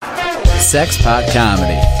Sexpot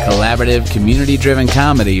Comedy, collaborative, community-driven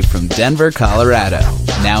comedy from Denver, Colorado.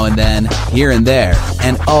 Now and then, here and there,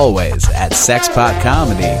 and always at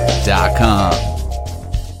sexpotcomedy.com.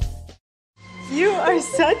 You are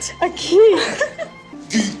such a geek.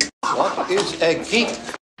 Geek. What is a geek?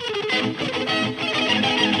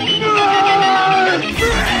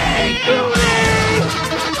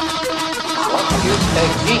 What is a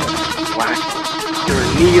geek? Whack. You're a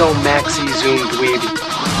neo-maxi zoom dweeby.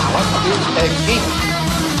 What is a geek?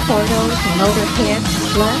 Portals, motorhead,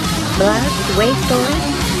 slut, blood, wave story,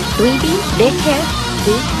 dweeby, dickhead,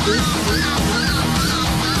 geek.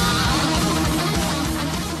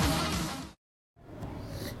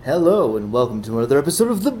 Hello and welcome to another episode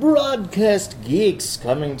of the Broadcast Geeks,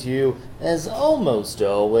 coming to you, as almost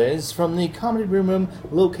always, from the Comedy Room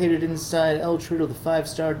located inside El Trito, the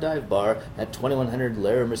 5-star dive bar at 2100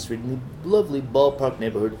 Larimer Street in the lovely ballpark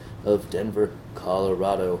neighborhood of Denver,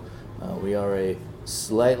 Colorado. We are a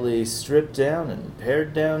slightly stripped down and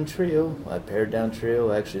pared down trio. Pared down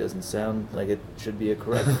trio actually doesn't sound like it should be a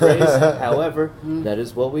correct phrase. However, that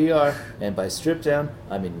is what we are. And by stripped down,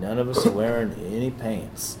 I mean none of us are wearing any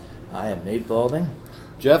pants. I am Nate Balding.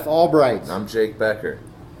 Jeff Albright. I'm Jake Becker.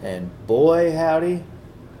 And boy howdy,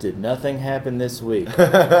 did nothing happen this week.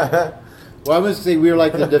 Well, I was to say we were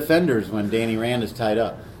like the Defenders when Danny Rand is tied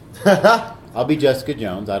up. I'll be Jessica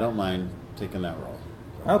Jones. I don't mind taking that role.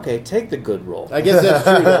 Okay, take the good role. I guess that's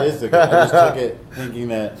true. That is the good. I just took it thinking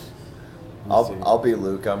that. I'll be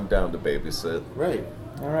Luke. I'm down to babysit. Right.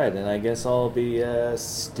 All right, and I guess I'll be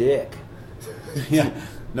Stick. Yeah.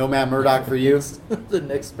 No Matt Murdock for you. The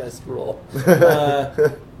next best role.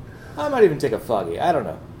 I might even take a Foggy. I don't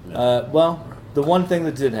know. Well, the one thing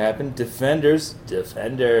that did happen, Defenders.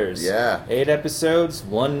 Yeah. 8 episodes,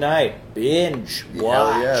 one night. Binge.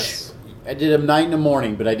 Watch. Hell yes. I did a night and a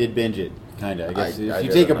morning, but I did binge it. Kind of. I guess I if you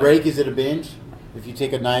did take a a break, is it a binge? If you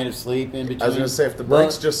take a night of sleep in between? I was going to say, if the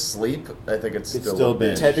break's just sleep, I think it's still a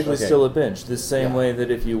binge. Technically Okay. still a binge. The same way that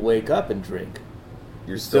if you wake up and drink,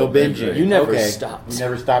 You're still binging. You never Okay. stopped. You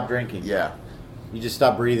never stop drinking. Yeah. You just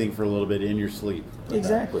stop breathing for a little bit in your sleep.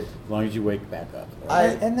 Exactly. As long as you wake back up.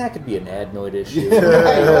 And that could be an adenoid issue.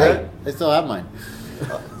 Right. I still have mine.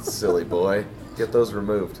 Silly boy. Get those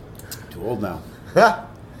removed. Too old now.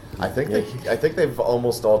 I think they've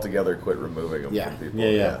almost altogether quit removing them Yeah. from people.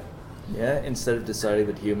 Yeah. Yeah, instead of deciding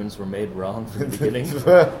that humans were made wrong from the beginning.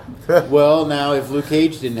 Well, now, if Luke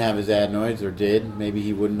Cage didn't have his adenoids, or did, maybe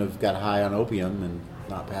he wouldn't have got high on opium and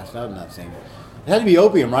not passed out in that same... It had to be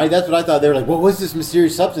opium, right? That's what I thought. They were like, what was this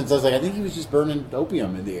mysterious substance? I was like, I think he was just burning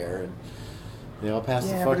opium in the air. And they all passed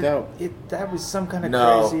the fuck out. That was some kind of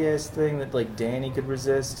No. crazy-ass thing that, like, Danny could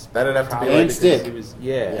resist. That'd have to be And like Stick.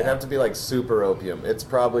 It'd have to be like super opium. It's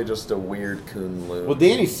probably just a weird coon loon. Well,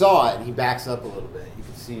 Danny saw it, and he backs up a little bit. You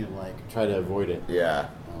can see him, like, try to avoid it. Yeah.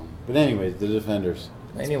 But anyways, the Defenders.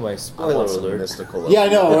 Anyway, I spoiler want some alert. mystical Yeah, I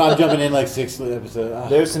opium. know. I'm jumping in like 6 episodes.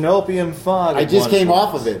 There's an opium fog. I at just one came point.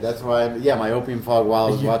 off of it. That's why, my opium fog while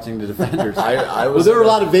I was watching The Defenders. I was well, there were a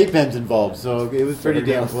lot of vape pens involved, so it was pretty Fair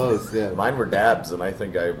damn enough. close. Yeah. Mine were dabs, and I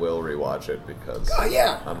think I will rewatch it because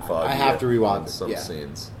I'm foggy. I have to rewatch on it, some yeah.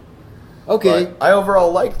 scenes. Okay. But I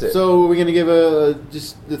overall liked it. So we're gonna give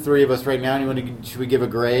just the three of us right now. Should we give a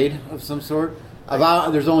grade of some sort?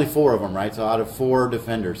 There's only 4 of them, right? So out of 4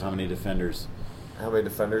 Defenders, how many Defenders? How many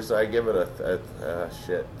Defenders did I give it?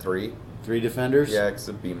 3. 3 Defenders. Yeah, because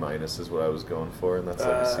a B minus is what I was going for, and that's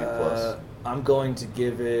like a C plus. I'm going to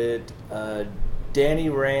give it Danny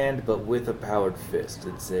Rand, but with a powered fist.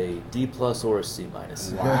 It's a D plus or a C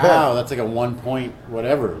minus. Wow, that's like a 1 point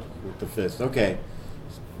whatever with the fist. Okay.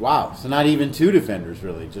 Wow. So not even 2 Defenders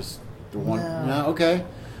really, just the one. No, okay.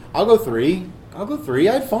 I'll go 3. I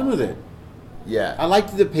had fun with it. Yeah, I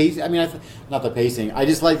liked the pace. I mean, not the pacing. I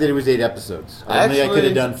just liked that it was 8 episodes. I think I could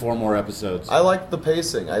have done 4 more episodes. I liked the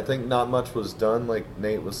pacing. I think not much was done, like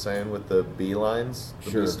Nate was saying, with the B lines,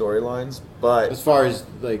 the B storylines. But as far as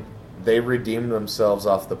like they redeemed themselves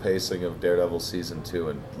off the pacing of Daredevil season 2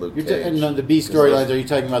 and Luke Cage. and on the B storylines, are you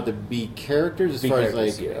talking about the B characters as B far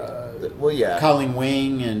characters, as like well, yeah, Colleen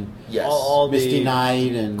Wing and yes, all Misty the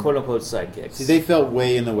Knight and quote unquote sidekicks. See, they felt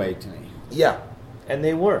way in the way to me. yeah. And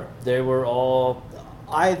they were. They were all...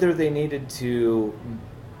 Either they needed to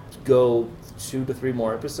go 2 to 3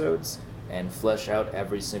 more episodes and flesh out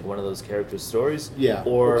every single one of those characters' stories,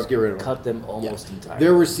 or just get rid of them. cut them almost entirely.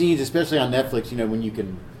 There were scenes, especially on Netflix,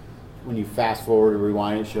 when you fast forward or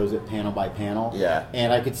rewind, it shows it panel by panel. Yeah.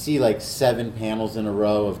 And I could see like 7 panels in a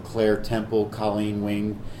row of Claire Temple, Colleen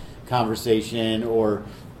Wing conversation, or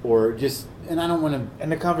or just, and I don't want to.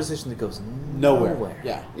 And a conversation that goes Nowhere.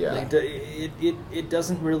 Yeah. Yeah. Like, it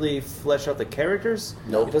doesn't really flesh out the characters.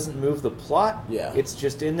 Nope. It doesn't move the plot. Yeah. It's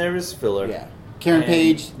just in there as filler. Yeah. Karen And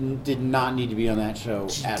Page did not need to be on that show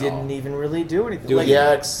She at didn't all. even really do anything. Do Like, it.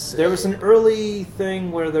 Yeah, it's there was an early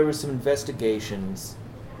thing where there was some investigations.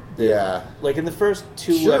 yeah. Like in the first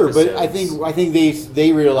 2 Sure, episodes. but I think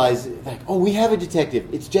they realize, like, oh, we have a detective.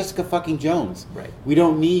 It's Jessica fucking Jones. Right. We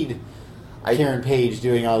don't need I- Karen Page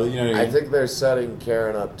doing all the, you know what I I mean? think they're setting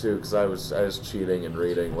Karen up too, because I was cheating and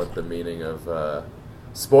reading what the meaning of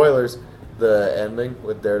spoilers, the ending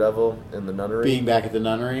with Daredevil in the nunnery Being back at the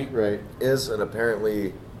nunnery, right? is, and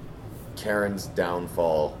apparently Karen's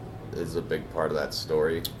downfall is a big part of that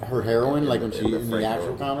story. Her heroine, like when In she in the Frank actual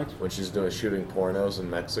Miller- comics. when she's shooting pornos in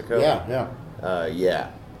Mexico. Yeah. Yeah.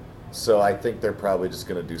 So I think they're probably just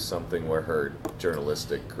going to do something where her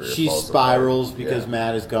journalistic career She falls spirals apart. because Yeah.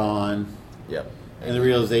 Matt is gone, Yep. and the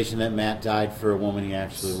realization that Matt died for a woman he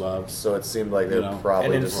actually loved. So it seemed like they're You know. probably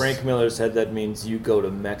And in just Frank Miller's head, that means you go to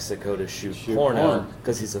Mexico to shoot porno porn.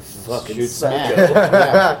 because he's a fucking Shoot psycho.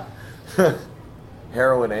 Matt. Yeah.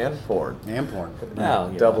 heroin and porn. And porn. No,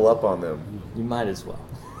 you Double know, up on them. You might as well.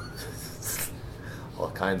 All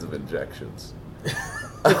kinds of injections. If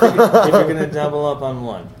you're gonna double up on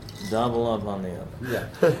one, double up on the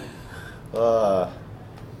other. Yeah.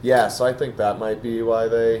 Yeah, so I think that might be why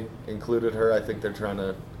they included her. I think they're trying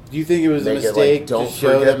to Do you think it was a make it mistake like, don't to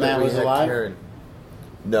show forget that Matt we was had alive? Karen.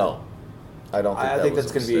 No, I don't think I that think was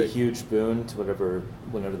that's a going to be a mistake. huge boon to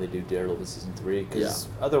whenever they do Daredevil season 3. Because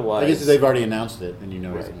Yeah. otherwise, I guess if they've already announced it, then you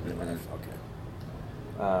know it's Right. going to be alive.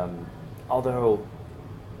 Okay. although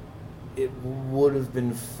it would have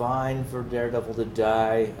been fine for Daredevil to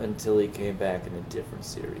die until he came back in a different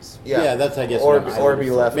series. Yeah, that's, I guess, or what I'm or saying.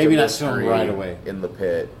 be left Maybe a not show him mystery right away. in the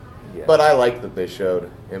pit. Yeah. But I like that they showed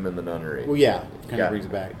him in the nunnery. Well, yeah, kind of Got- brings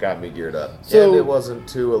it back. Got me geared up. So, and it wasn't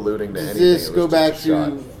too alluding to Does anything. this it was go just back a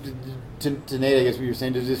shot. to Nate? I guess what you're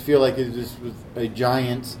saying. Does this feel like it just was a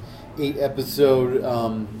giant 8-episode?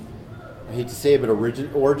 I hate to say it, but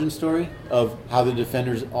origin story of how the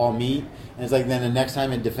Defenders all meet, and it's like then the next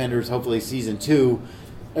time in Defenders, hopefully season 2,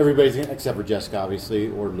 everybody's gonna, except for Jessica, obviously,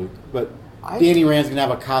 or Luke, but Danny Rand's gonna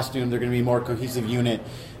have a costume. They're gonna be a more cohesive unit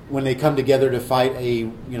when they come together to fight a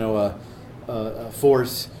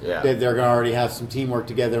force. Yeah. They're gonna already have some teamwork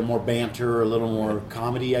together, more banter, a little more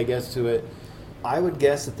comedy, I guess, to it. I would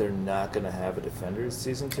guess that they're not going to have a Defenders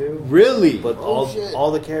season 2. Really? But all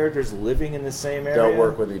the characters living in the same area. They'll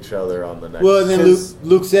work with each other on the next. Well, and then Because-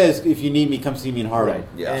 Luke says, if you need me, come see me in Harlem. Right.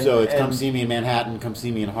 Yeah. So it's come And- see me in Manhattan, come see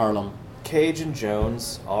me in Harlem. Cage and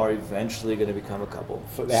Jones are eventually going to become a couple.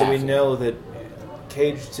 So they So we have to. know that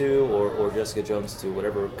Cage 2 or Jessica Jones 2,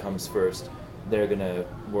 whatever comes first, they're going to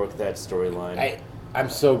work that storyline. I'm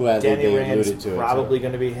so glad that Danny they Rand's alluded to probably it.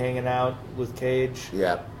 going to be hanging out with Cage.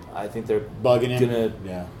 Yeah. I think they're Bugging him.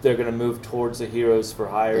 gonna they're gonna move towards a heroes for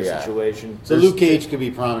hire Yeah. situation. So Luke Cage could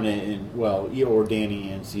be prominent in, or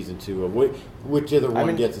Danny in season 2. Or whichever one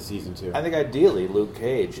mean, gets a season 2. I think ideally Luke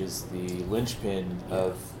Cage is the linchpin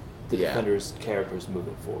of the Yeah. Defenders characters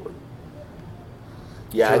moving forward.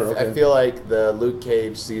 Yeah, Sure, I okay. feel like the Luke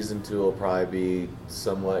Cage season 2 will probably be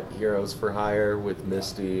somewhat heroes for hire with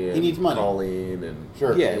Misty and He needs money. Colleen and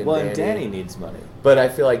Sure. Yeah, and well, and Danny needs money. But I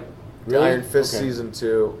feel like Really? Iron Fist Okay. season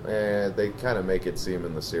 2, they kind of make it seem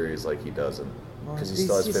in the series like he doesn't, because he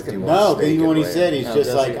still has he's gonna- 51. No, stake because even in when he Rand. said, he's No, just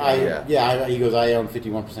does like, he? he goes, I own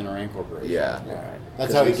 51% of Rand Corporation. Yeah.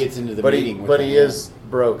 That's how he gets into the But meeting. he, with but them, he yeah. is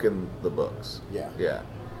broke in the books. Yeah. Yeah.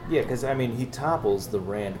 Yeah, because I mean he topples the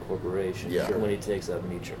Rand Corporation Yeah. when he takes out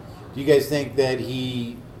Meacher. Do you guys think that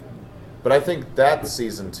he... But I think that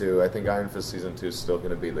season 2, I think Iron Fist season 2 is still going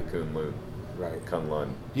to be the Kunlun. Right. Kunlun.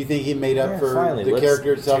 Do you think he made up Yeah, for finally, the let's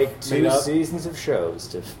character itself? Take made 2 up? seasons of shows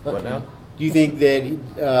to. What now? Do you think that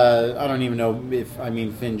I don't even know if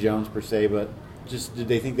Finn Jones per se, but just did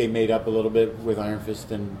they think they made up a little bit with Iron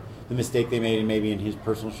Fist and the mistake they made maybe in his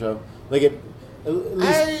personal show? Like it at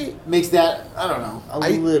least makes that I don't know a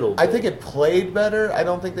little. I bit. think it played better. I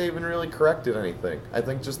don't think they even really corrected anything. I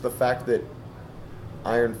think just the fact that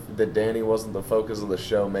Danny wasn't the focus of the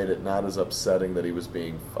show made it not as upsetting that he was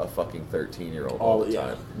being a fucking 13-year-old all the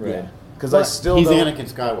time. Right. Because I still he's don't- Anakin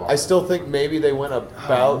Skywalker. I still think maybe they went about.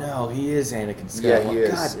 Oh, no, he is Anakin Skywalker. Yeah, he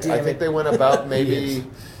is. God damn I think it. they went about He maybe is.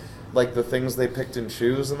 like the things they picked and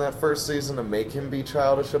choose in that first season to make him be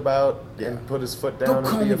childish about and put his foot down.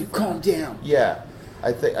 Don't and be calm down. Yeah,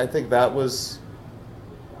 I think that was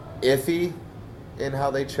iffy in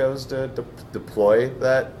how they chose to deploy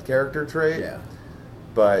that character trait. Yeah.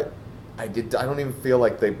 But I don't even feel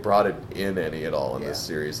like they brought it in any at all in this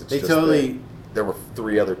series. It's They just totally there were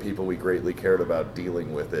 3 other people we greatly cared about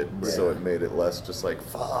dealing with it, so Yeah. it made it less just like,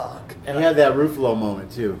 fuck. And I had that Ruffalo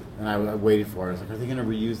moment too, and I waited for it. I was like, are they going to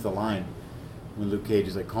reuse the line when Luke Cage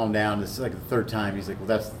is like, calm down? This is like the 3rd time. He's like, well,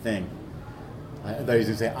 that's the thing. I thought he was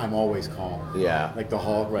going to say, I'm always calm. Yeah. Like the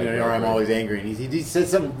Hulk, Right, you know, or right, I'm right. always angry. And he said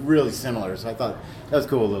something really similar, so I thought that was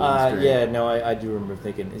cool. A little Easter egg. Yeah, no, I do remember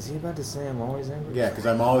thinking, is he about to say I'm always angry? Yeah, because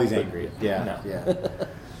I'm always angry. Yeah, No. yeah.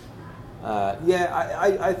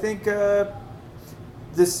 I think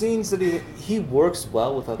the scenes that he works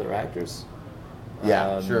well with other actors.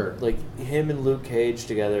 Yeah, sure. Like him and Luke Cage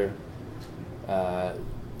together,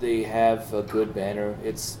 they have a good banner.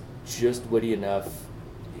 It's just witty enough.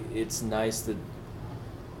 It's nice that,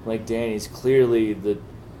 like, Danny's clearly the.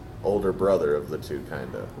 Older brother of the two,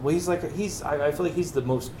 kind of. Well, I feel like he's the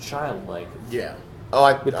most childlike. Yeah. Oh,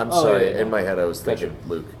 I'm sorry. yeah, In my head, I was Gotcha. thinking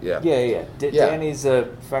Luke. Yeah. Yeah. Yeah. Danny's a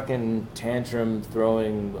fucking tantrum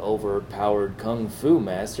throwing overpowered kung fu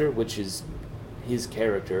master, which is his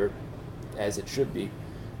character, as it should be.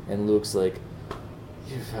 And Luke's like,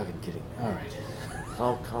 you're fucking kidding. All right.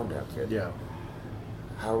 Calm down, kid. Yeah.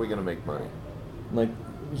 How are we gonna make money? I'm like,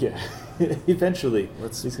 yeah. Eventually,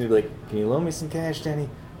 Let's- he's gonna be like, can you loan me some cash, Danny?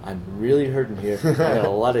 I'm really hurting here. I got a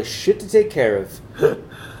lot of shit to take care of.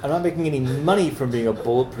 I'm not making any money from being a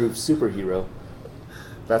bulletproof superhero.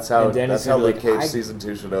 That's how And Danny's gonna be Luke like, Cage I- season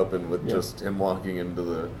 2 should open, with Yeah. just him walking into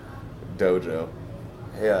the dojo.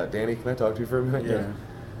 Hey, Danny, can I talk to you for a minute?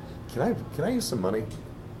 Yeah. Can I use some money?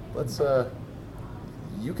 Let's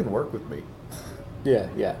you can work with me. Yeah.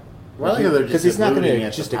 Well, I think they're just Because he's not going alluding to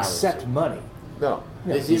at the just power accept suit. money. No.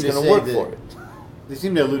 Yeah, They seem he's to going to say work that- for it. They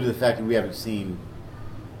seem to allude to the fact that we haven't seen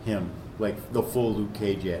him, like the full Luke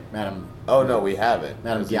Cage yet. Madam Oh no, we haven't.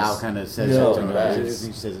 Madam 'Cause Gao he's- kind of says No, it to him. no, I it's-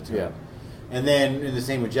 think she says it to yeah. him. And then in the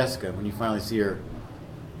same with Jessica, when you finally see her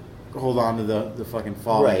hold on to the fucking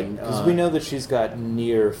falling. Right, because we know that she's got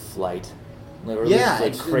near flight. Or at Yeah, least, like,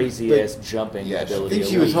 it's- crazy but- ass jumping Yeah, I I ability. think at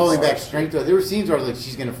she was least. holding back strength. There were scenes where like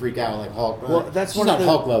she's gonna freak out like Hulk. Well, that's she's one not of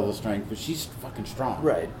the- Hulk level strength, but she's fucking strong.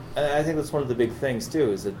 Right. And I think that's one of the big things,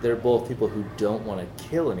 too, is that they're both people who don't want to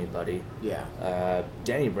kill anybody. Yeah.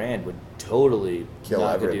 Danny Rand would totally Kill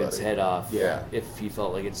knock a everybody. dude's head off Yeah. if he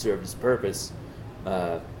felt like it served his purpose.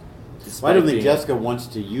 Well, I don't think Jessica wants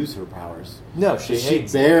to use her powers. No, she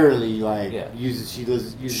hates it. barely like Yeah. uses. She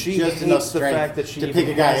uses She just hates enough the strength fact that she to even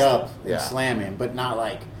pick a guy has to- up Yeah. and slam him, but not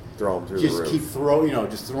like Throw him through the just roof. keep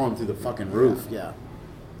just throw him through the fucking roof. Yeah.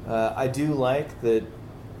 I do like that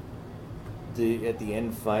at the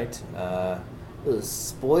end fight,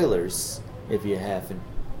 spoilers if you haven't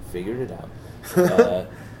figured it out.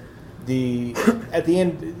 At the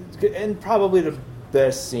end, and probably the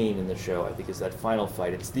best scene in the show, I think, is that final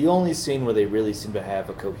fight. It's the only scene where they really seem to have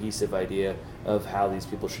a cohesive idea of how these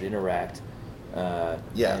people should interact.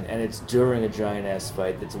 Yeah. and it's during a giant ass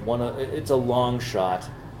fight. It's a long shot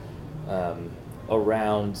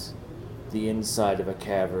around the inside of a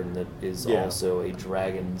cavern that is Yeah. also a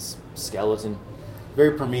dragon's skeleton.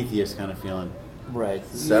 Very Prometheus kind of feeling. Right.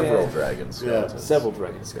 Several Yeah. dragon skeletons. Several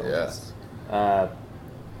dragon skeletons. Yes.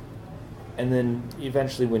 And then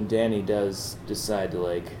eventually when Danny does decide to,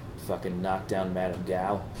 like, fucking knock down Madame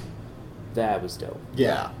Gao, that was dope.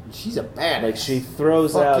 Yeah. She's a badass. Like, she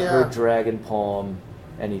throws Fuck out yeah. her dragon palm,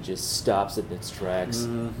 and he just stops it in its tracks. Mhm.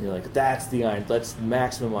 And you're like, that's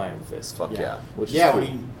maximum Iron Fist. Fuck yeah. Which is Yeah, cool.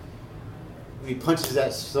 when he punches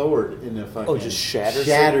that sword in the fucking Oh, just shatters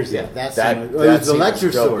shatters it? it. Yeah. That's That- some- that it was the scene was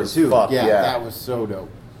Electra dope sword as too. fuck, yeah, yeah. that was so dope.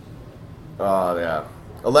 Oh yeah.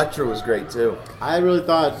 Electra was great too. I really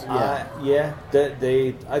thought, yeah,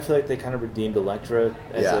 I feel like they kind of redeemed Elektra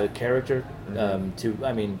as Yeah. a character.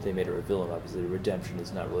 I mean, they made her a villain. Obviously, redemption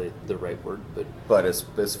is not really the right word, but But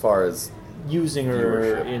as far as using her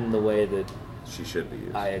Viewership. in the way that she should be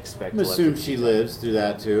used. I expect. I'm assuming Elektra she to be. lives through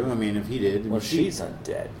that too. I mean, if he did, Well, she's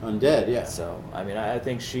undead. undead. Yeah. So, I mean, I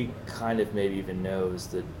think she kind of maybe even knows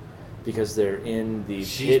that because they're in the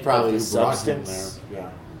She's pit probably of the brought him substance.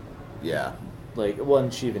 there. Yeah. yeah. Like, well,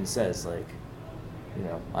 and she even says, like, you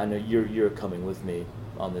know, I know you're coming with me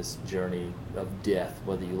on this journey of death,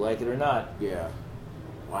 whether you like it or not. Yeah.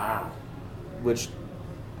 Wow. Which,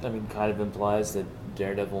 I mean, kind of implies that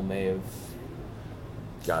Daredevil may have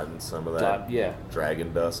Gotten some of that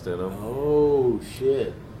dragon dust in him. Oh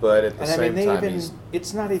shit. But at the And I same mean, time, he's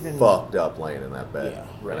it's not even fucked up laying in that bed. Yeah,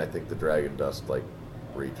 right. And I think the dragon dust like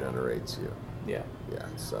regenerates you. Yeah. Yeah.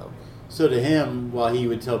 So So to him, while he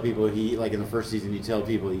would tell people like in the first season, he'd tell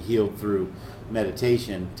people he healed through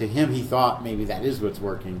meditation. To him, he thought maybe that is what's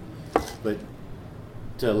working, but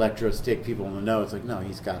to Electro stick people in the know. It's like, no,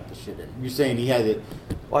 he's got the shit in. You're saying he had it.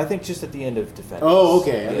 Well, I think just at the end of Defenders. Oh,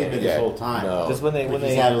 okay. I Yeah, think yeah. this whole time. No. Just when Like they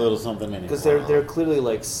he's had a little something in it. because they're clearly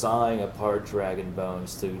like sawing apart dragon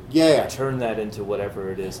bones to Yeah. turn that into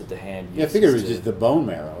whatever it is that the hand uses. Yeah, I figured it was to- just the bone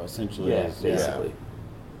marrow, essentially. yeah, is- basically.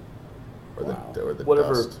 Or the, Wow. or the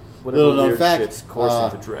Whatever dust. Little known weird fact, shit's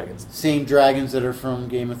coursing through dragons. Same dragons that are from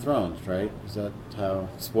Game of Thrones, right? Is that how?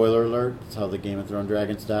 Spoiler alert! That's how the Game of Thrones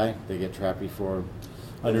dragons die. They get trapped before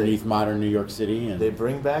underneath modern New York City, and They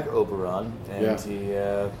bring back Oberon, and Yeah.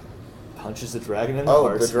 he punches the dragon in the Oh,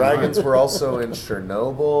 heart. the dragons were also in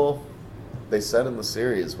Chernobyl. They said in the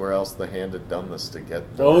series where else the hand had done this to get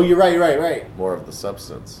oh, you're right. more of the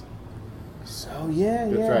substance. Oh yeah,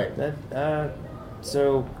 That's yeah. right. That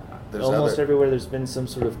so There's almost other- everywhere there's been some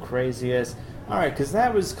sort of crazy ass. All right, because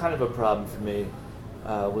that was kind of a problem for me.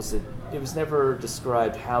 Was it? It was never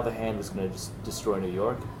described how the hand was going to destroy New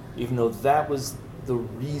York, even though that was the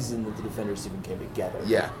reason that the Defenders even came together.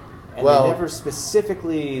 Yeah. And well, they never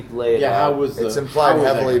specifically lay it Yeah, out. how was it's the- implied how was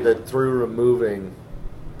heavily that? that through removing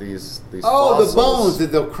these Oh, fossils, the bones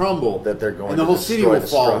that they'll crumble, that they're going and the to whole city destroy will the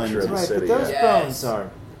fall structure into. of the right, city. but those yeah. bones aren't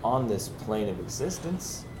on this plane of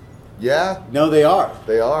existence. Yeah, No, they are.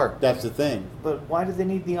 they are. That's the thing. But why do they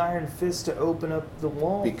need the Iron Fist to open up the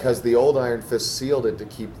wall? Because the old Iron Fist sealed it to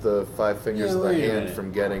keep the five fingers Yeah, of the wait a hand minute.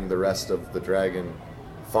 from getting the rest of the dragon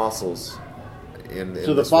fossils. In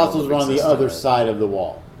So the this realm fossils of were on the existence. other side of the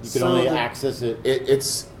wall. You could So only the- access it.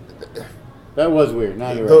 It's That was weird.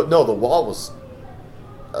 Now you're right. no, the wall was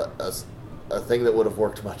a thing that would have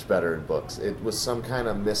worked much better in books. It was some kind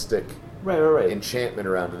of mystic right. enchantment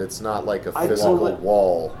around it. It's not like a I physical totally-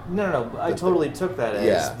 wall. No. I totally took that as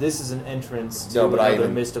Yeah. this is an entrance to No, but I another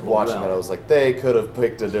even mystical watching realm. it, I was like, they could have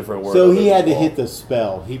picked a different word. So other he than had to wall. hit the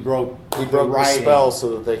spell. He broke. He broke the writing. spell so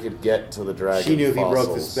that they could get to the dragon. She knew if he broke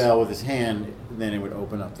the fossils. spell with his hand, then it would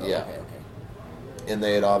open up. The, Yeah. Okay. And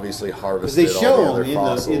they had obviously Because harvested they all show the him other in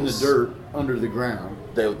fossils. the dirt under the ground.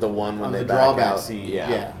 The one when On they the back drawback out, scene, yeah,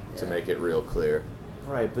 yeah. to make it real clear.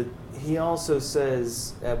 Right, but he also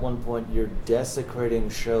says at one point, "You're desecrating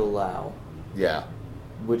Shou Lao," Yeah,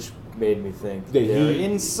 which made me think That they're he-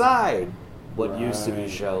 inside what used to be Right.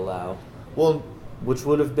 Shou Lao, well, which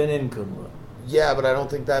would have been in Kunlun. yeah, but I don't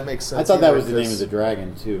think that makes sense. I thought that either, was the name of because the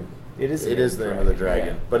dragon too. It is. It is the name of the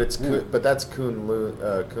dragon, Yeah. but it's Yeah. but that's Kun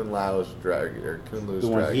Lao's dragon or Kun Lu's The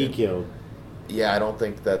one dragon. he killed. Yeah, I don't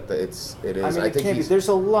think that it is. I mean, I it think can't be. he's. There's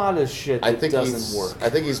a lot of shit I that think doesn't he's. work. I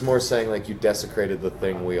think he's more saying like you desecrated the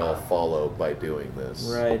thing we all follow by doing this.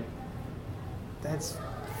 Right. That's.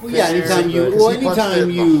 Well, yeah. Because Anytime he you, punched it anytime in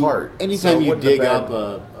the you, heart, so anytime it you wouldn't have dig up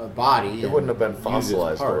been- a body, It wouldn't have been and use its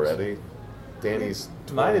fossilized parts. already. Danny's.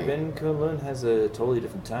 Might have 20. been. Kunlun has a totally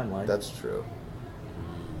different timeline. That's true.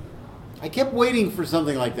 I kept waiting for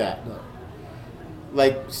something like that,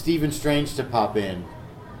 like Stephen Strange to pop in,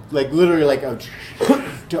 like literally like a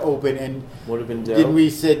to open, and Would have been dope. didn't we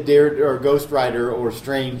said or Ghost Rider or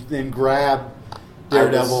Strange then grab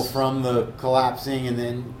Daredevil from the collapsing, and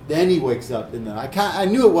then he wakes up, and then I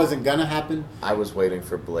knew it wasn't gonna happen. I was waiting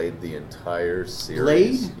for Blade the entire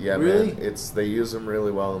series. Blade? Yeah, Really? man. They use him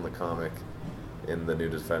really well in the comic, in the New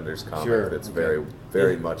Defenders comic. Sure, It's okay.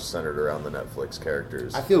 very much centered around the Netflix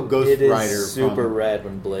characters. I feel Ghost It Rider is super from, rad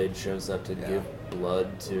when Blade shows up to Yeah. give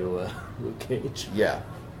blood to Luke Cage. Yeah,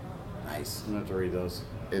 Nice. I'm gonna have to read those.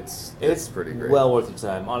 it's pretty great. Well worth your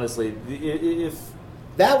time, honestly. If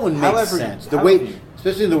That one makes However- sense. The however way, you-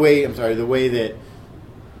 especially the way. I'm sorry. The way that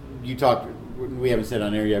you talked. We haven't said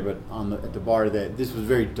on air yet, but at the bar that this was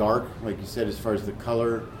very dark, like you said, as far as the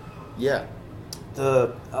color. yeah,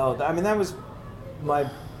 I mean that was my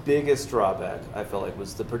biggest drawback. I felt like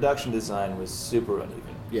was the production design was super uneven.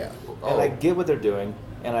 Yeah. And I get what they're doing,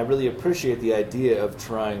 and I really appreciate the idea of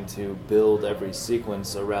trying to build every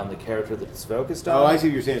sequence around the character that it's focused on. Oh, I see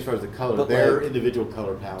what you're saying as far as the color. But Their like- individual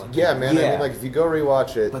color palette. yeah, man. I Yeah. mean, like if you go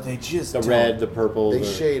rewatch it, But they just The don't- red, the purple. they the,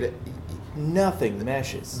 shade it. nothing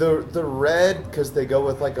meshes. The red because they go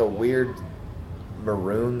with like a weird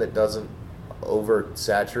maroon that doesn't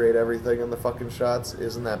oversaturate everything in the fucking shots.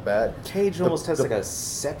 Isn't that bad? Cage The- almost has the- like a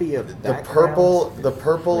sepia The background.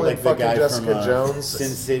 purple like in the fucking guy Jessica from Jones. Sin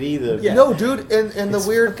City. The Yeah. No, dude, and the It's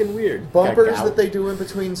weird fucking weird. bumpers Got that they do in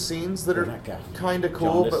between scenes that are That guy. kind of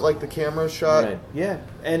cool, Jaundice. but like the camera shot. Right. Yeah,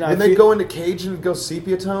 and When they go into Cage and go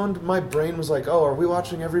sepia toned, my brain was like, "Oh, are we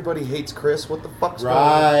watching Everybody Hates Chris? What the fuck's going on?"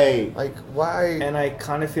 Right. Like, why? And I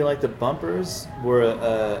kind of feel like the bumpers were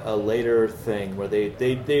a later thing where they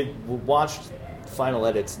watched final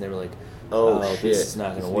edits and they were like, Oh, this shit. is not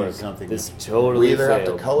going This to work. needs something This different." totally we either failed.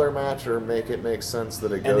 have to color match or make it make sense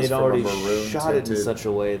that it and goes they'd from a already maroon shot it in tinted. such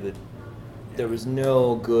a way that there was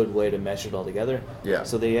no good way to mesh it all together. Yeah.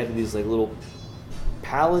 So they added these like little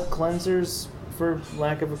palate cleansers, for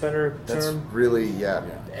lack of a better That's term. really, yeah.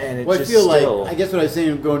 And it Well, I just feel still, like, I guess what I was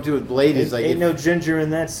saying going to with Blade is like... ain't if- no ginger in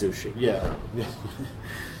that sushi. Yeah.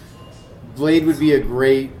 Blade would be a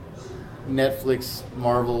great Netflix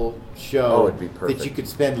Marvel show Oh, it'd be perfect. that you could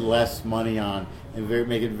spend less money on and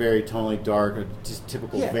make it very tonally dark, or just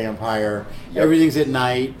typical Yeah. vampire. Yep. Everything's at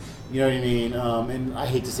night. You know what I mean? And I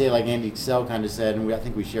hate to say it like Andy Excel kind of said, and I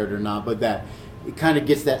think we shared it or not, but that it kind of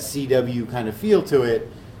gets that CW kind of feel to it.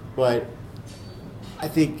 But I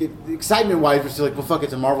think excitement-wise, we're still like, well, fuck,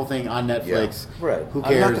 it's a Marvel thing on Netflix. Yeah. Right. Who I'm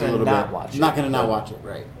cares not a gonna little not bit? watch I'm not it. going to not Right. watch it,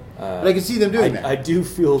 right. But I can see them doing that. I do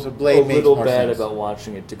feel So Blade a makes little more bad sense. about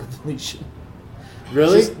watching it to completion.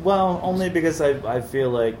 Really? Well, only because I feel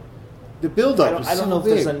like The build-up was I don't so know if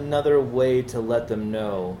big. there's another way to let them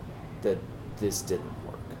know that this didn't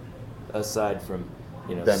work, aside from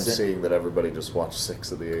Them seeing that everybody just watched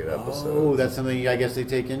 6 of the 8 episodes. Oh, that's something I guess they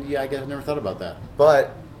take in. Yeah, I guess I never thought about that.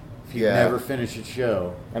 But, If you never finish a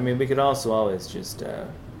show. I mean, we could also always just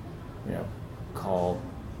call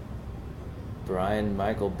Brian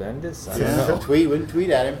Michael Bendis. I don't know. Tweet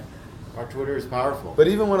at him. Our Twitter is powerful. But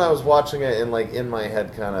even when I was watching it and like in my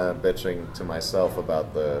head kind of bitching to myself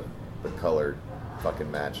about the color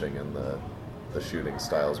fucking matching and the shooting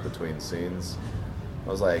styles between scenes, I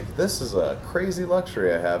was like, this is a crazy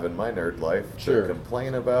luxury I have in my nerd life Sure. to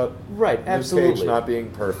complain about Right, Luke absolutely. Cage not being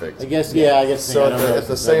perfect. I guess, yeah, I guess. So I don't know at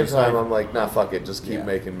the if same it's time, like- I'm like, nah, fuck it, just keep Yeah,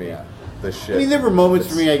 making me yeah. the shit. I mean, there were moments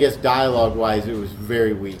for It's- me, I guess, dialogue-wise, it was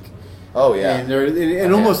very weak. Oh yeah,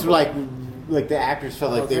 And almost like the actors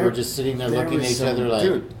felt like they were just sitting there there looking at was each some- other like...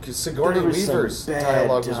 dude, Sigourney There was some Weaver's bad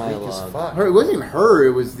dialogue was weak as dialogue. fuck. Her, it wasn't even her,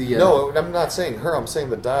 it was the... No, I'm not saying her. I'm saying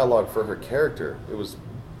the dialogue for her character. It was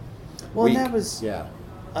Well, weak. and that was Yeah.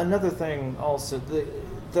 another thing. Also,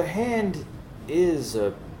 the Hand is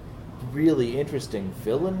a really interesting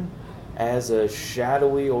villain as a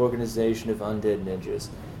shadowy organization of undead ninjas.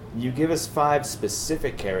 You give us 5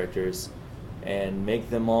 specific characters and make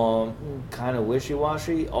them all kind of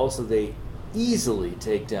wishy-washy. Also, they easily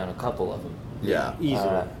take down a couple of them. Yeah.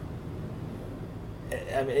 Easily.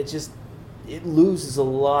 I mean, it loses a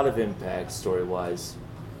lot of impact story-wise.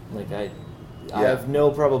 Like I Yeah. have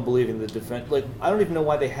no problem believing the defense. Like I don't even know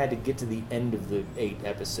why they had to get to the end of the 8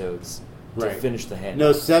 episodes to Right. finish the Hand.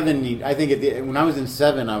 No, 7, I think when I was in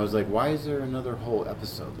 7, I was like, why is there another whole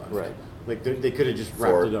episode left? Right. Like, they could have just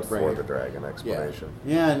wrapped for, it up right for here. the dragon Yeah. explanation.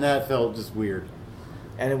 Yeah, and that felt just weird.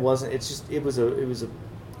 And it wasn't. It was a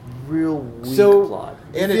real weak So- plot.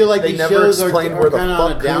 And I feel like they these never shows are explained where the kinda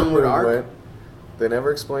on a fuck downward Kunlun arc. went. They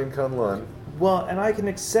never explained Kunlun. Well, and I can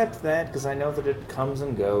accept that because I know that it comes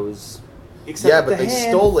and goes. Except Yeah, that but the they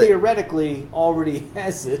Hand stole it. theoretically already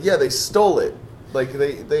has it. Yeah, they stole it. Like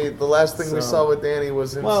the last thing we So- saw with Danny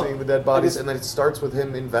was him Well, seeing the dead I bodies, guess- and then it starts with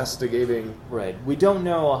him investigating. Right. We don't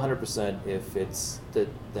know 100% if it's that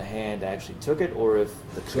the Hand actually took it or if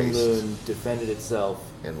the Chased. Kunlun defended itself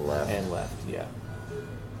And left. Yeah.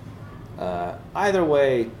 Either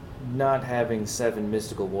way, not having 7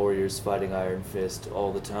 mystical warriors fighting Iron Fist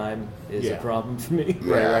all the time is Yeah. a problem for me.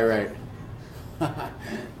 Yeah. Right.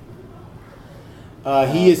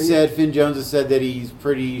 He has said, Finn Jones has said that he's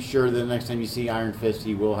pretty sure that the next time you see Iron Fist,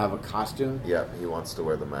 he will have a costume. Yeah, he wants to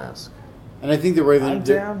wear the mask. And I think the way I'm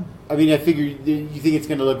down. I mean, I figure you think it's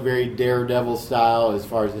going to look very Daredevil style as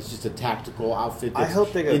far as it's just a tactical outfit. I That's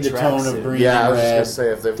hope they go in the tone of tracksuit. green Yeah, I and was red. just gonna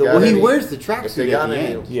say if they've The got Well, any, he wears the if they tracksuit got at the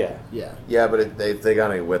any- end. Yeah. Yeah. Yeah, but if they got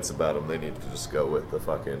any wits about them, they need to just go with the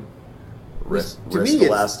fucking wrist To me, it's-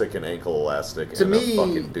 elastic and ankle elastic To and me, a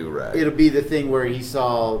fucking do-rag. it'll be the thing where he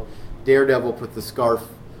saw Daredevil put the scarf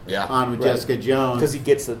Yeah. on with Right. Jessica Jones. Because he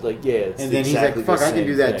gets it, like, yeah, it's And then exactly he's like, "Fuck, the I can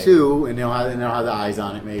do same that thing. too," and they'll have the eyes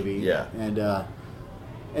on it, maybe. Yeah.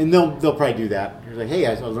 And they'll probably do that. They're like, "Hey,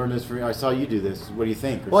 I learned this from. I saw you do this. What do you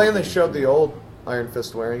think?" Or Well, and they something. showed the old Iron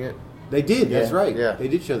Fist wearing it. They did. That's Yeah. right. Yeah. They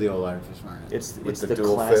did show the old Iron Fist wearing it. It's With the the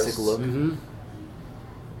dual classic fists. look. Mm-hmm.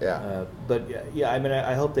 Yeah. But yeah, I mean,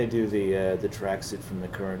 I hope they do the tracksuit from the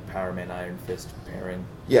current Power Man Iron Fist pairing.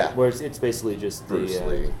 Yeah. Where it's basically just Bruce the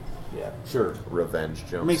Lee yeah. Sure. revenge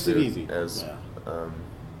jumpsuit. Makes it easy. As, Yeah.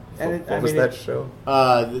 And what I was mean, that it- show?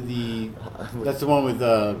 That's the one with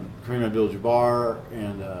Kareem Abdul-Jabbar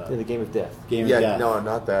and Yeah, the Game of Death. Game Yeah, of Death. no,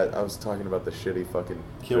 not that. I was talking about the shitty fucking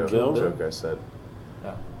Kill Bill? joke I said.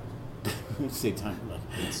 Oh. Let's see time.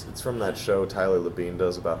 It's from that show Tyler Labine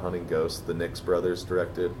does about hunting ghosts. The Nix brothers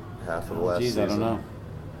directed half of the last Jeez, season. I don't know.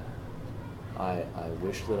 I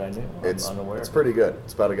wish that I knew. It's I'm unaware. it's pretty good.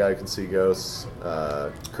 It's about a guy who can see ghosts.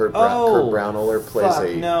 Kurt Oh, Braunohler plays fuck,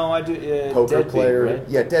 a no, I do. poker Deadbeat, player. right?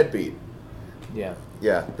 Yeah, Deadbeat. Yeah.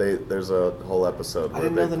 Yeah, there's a whole episode I where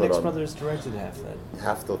didn't they know the put Nix on brothers directed half that.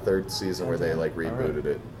 half the third season where they like All right. rebooted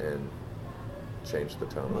it and changed the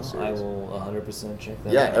tone of the Well, series. I will 100% check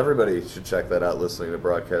that Yeah, out. everybody should check that out. Listening to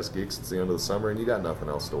Broadcast Geeks, it's the end of the summer, and you got nothing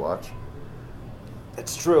else to watch.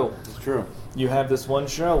 It's true. It's true. You have this one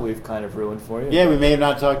show we've kind of ruined for you. Yeah, we may have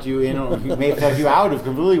not talked you in, or we may have talked you out of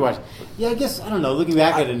completely watching. Yeah, I guess, I don't know, looking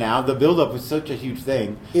back at it now, the build-up was such a huge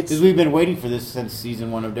thing. Because we've been waiting for this since season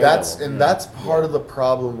 1 of Daredevil. That's part of the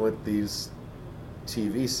problem with these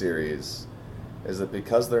TV series, is that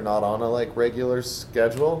because they're not on a like regular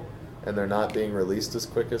schedule, and they're not being released as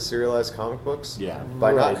quick as serialized comic books, Yeah.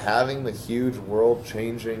 by Right. not having the huge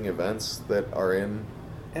world-changing events that are in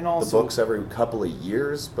And the also, books every couple of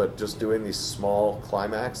years, but just doing these small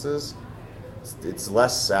climaxes, it's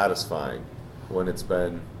less satisfying when it's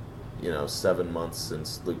been, 7 months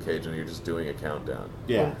since Luke Cage and you're just doing a countdown.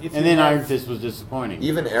 Yeah, Well, if and you then have- Iron Fist was disappointing.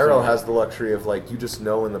 Even Arrow has the luxury of like, you just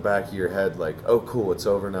know in the back of your head, like, oh cool, it's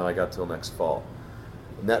over now, I got till next fall.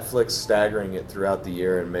 Netflix staggering it throughout the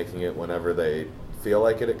year and making it whenever they feel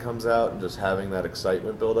like it comes out, and just having that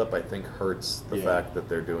excitement build up, I think hurts the Yeah. fact that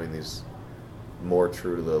they're doing these more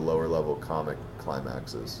true to the lower level comic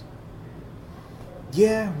climaxes.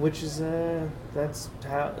 yeah, which is, that's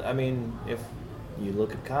how, I mean, if you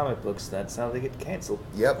look at comic books, that's how they get canceled.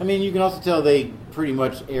 Yep. I mean, you can also tell they pretty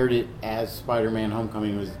much aired it as Spider-Man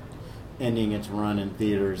Homecoming was ending its run in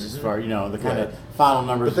theaters as far, the kind of final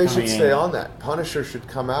numbers But they should coming stay in. on that. Punisher should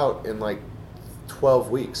come out in like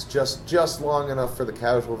 12 weeks, just long enough for the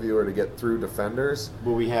casual viewer to get through Defenders,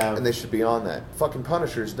 But we have... and they should be on that. Fucking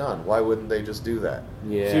Punisher's done. Why wouldn't they just do that?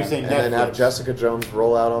 Yeah. So you're saying And then have Netflix. Jessica Jones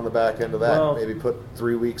roll out on the back end of that. Well- Maybe put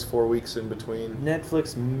 3 weeks, 4 weeks in between.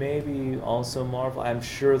 Netflix, maybe also Marvel. I'm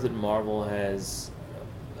sure that Marvel has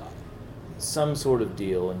some sort of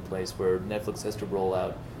deal in place where Netflix has to roll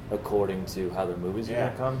out according to how their movies are Yeah.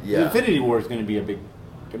 going to come. Yeah. The Infinity War is going to be a big...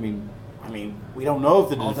 I mean, we don't know if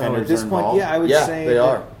the Although Defenders at this are point, involved. yeah, I would Yeah, say they that-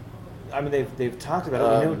 are. I mean, they've talked about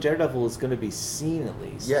it. We know Um, Daredevil is going to be seen at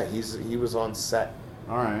least. Yeah, he was on set.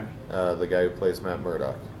 All right. The guy who plays Matt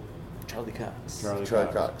Murdock, Charlie Cox.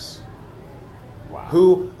 Charlie Cox. Wow.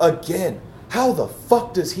 Who, again, how the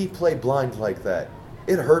fuck does he play blind like that?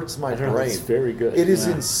 It hurts my I don't know, brain. it's very good. It is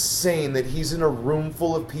Yeah. insane that he's in a room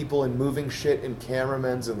full of people and moving shit and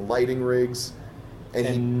cameramans and lighting rigs, and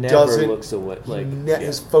he And never doesn't. looks away. Like,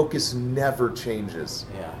 His focus never changes.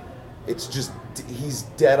 Yeah. It's just he's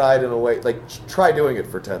dead-eyed in a way. Like, try doing it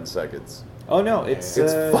for 10 seconds. Oh no, it's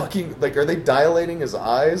It's fucking like, are they dilating his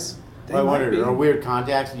eyes they I might wondered, be. are weird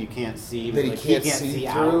contacts that you can't see? that he like, can't see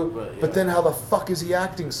through? out, But then how the fuck is he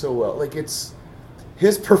acting so well? Like, it's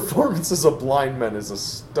his performance as a blind man is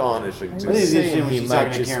astonishing to I think me. it's interesting when he she's might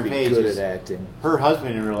talking to just Karen be Page good is- at acting. her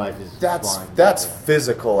husband in real life is That's blind.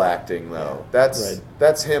 physical acting though. That's Right.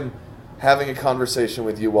 that's him having a conversation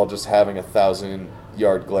with you while just having a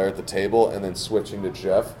 1,000-yard glare at the table, and then switching to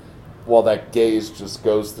Jeff, while that gaze just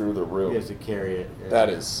goes through the room. He has to carry it. Yeah. That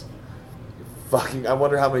is fucking. I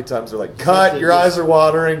wonder how many times they're like, "Cut! Your just- eyes are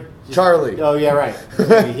watering." Charlie. Oh yeah, right.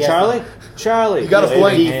 Charlie, You gotta His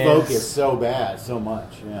blink. He hands. focused so bad, so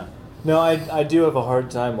much. Yeah. No, I do have a hard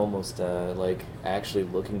time almost like actually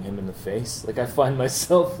looking him in the face. Like I find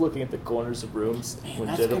myself looking at the corners of rooms when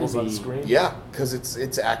that's Daredevil's gonna on be- screen. Yeah, because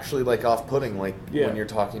it's actually like off-putting, like Yeah. when you're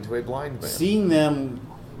talking to a blind man. Seeing them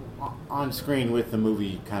on screen with the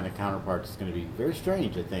movie kind of counterparts is going to be very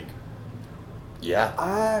strange. I think. Yeah.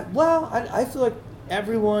 I feel like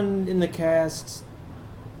everyone in the cast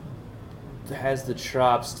has the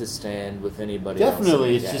chops to stand with anybody else.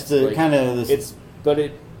 Definitely, in the it's cast. just a Like, kind of this. It's but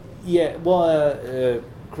it, yeah. Well,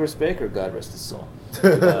 Chris Baker, God rest his soul.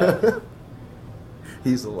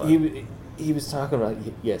 He's alive. He was talking about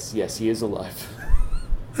yes, he is alive.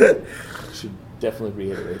 Should definitely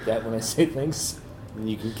reiterate that when I say things.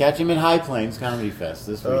 You can catch him in High Plains Comedy Fest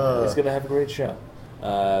this week. He's gonna have a great show.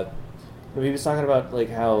 He was talking about like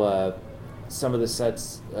how some of the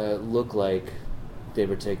sets look like they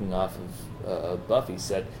were taking off of a Buffy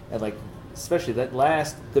set, and like especially the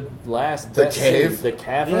last The best cave? scene, the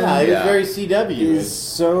cavern, yeah, it was Yeah. very CW. is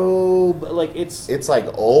so like it's It's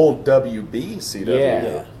like old WB CW.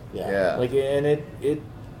 Yeah. Yeah. like and it.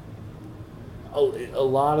 A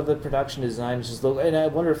lot of the production design is just look, and I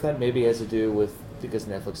wonder if that maybe has to do with because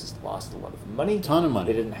Netflix has lost a lot of money, Ton of money.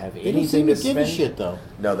 They didn't have They don't anything seem to to give spend. a shit though.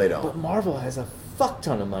 No, they But don't. Marvel has a fuck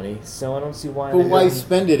ton of money, so I don't see why. But they why don't-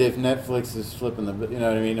 spend it if Netflix is flipping the, you know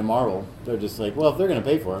what I mean, to Marvel? They're just like, well, if they're going to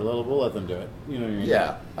pay for it, we'll let them do it. You know what I mean?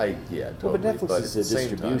 Yeah, Well, totally. but Netflix is at a the same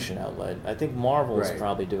distribution outlet. I think Marvel's Right.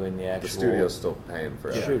 probably doing the time, actual. the studio's still paying for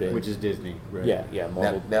it. Shooting. Which is Disney. Right. Yeah,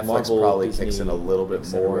 Marvel. Netflix Marvel, probably Disney, kicks in a little bit et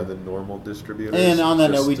cetera. more than normal distributors. And on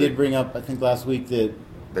that note, just we to- did bring up, I think last week, that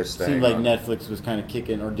They're it staying seemed like on. Netflix was kind of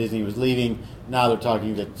kicking, or Disney was leaving. Now they're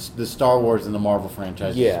talking that the Star Wars and the Marvel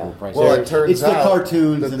franchises Yeah. will price. Well, it. it turns it's out the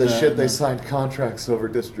cartoons that and the shit they the- signed contracts over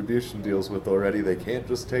distribution deals with already, they can't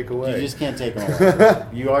just take away. You just can't take them away.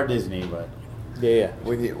 You are Disney, but Yeah.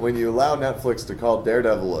 When you allow Netflix to call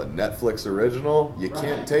Daredevil a Netflix original, you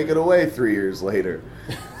can't take it away 3 years later.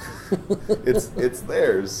 it's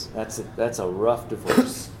theirs. That's a rough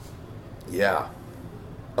divorce. Yeah.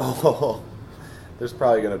 Oh, there's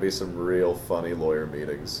probably going to be some real funny lawyer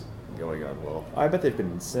meetings going on. Well, I bet they've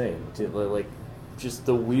been insane. Like, just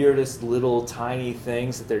the weirdest little tiny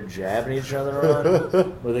things that they're jabbing each other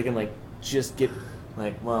on, where they can like just get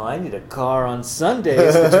like, well, I need a car on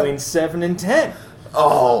Sundays between 7 and 10.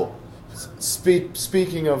 oh,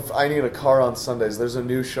 speaking of, I need a car on Sundays. There's a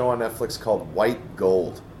new show on Netflix called White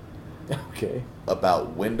Gold Okay.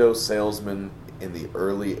 about window salesmen in the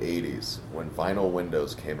early '80s when vinyl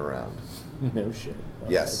windows came around. No shit.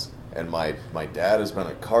 Okay. Yes, and my dad has been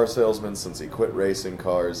a car salesman since he quit racing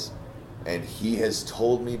cars, and he has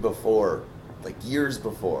told me before, like years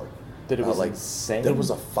before, That it was like insane? there was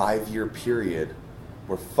a 5-year period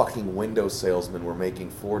where fucking window salesmen were making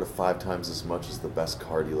 4 to 5 times as much as the best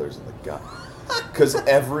car dealers in the gut. Because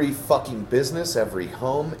every fucking business, every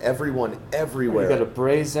home, everyone, everywhere You got to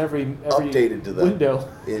braze every updated to that. window.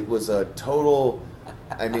 It was a total.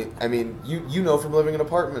 I mean, you know from living in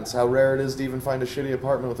apartments how rare it is to even find a shitty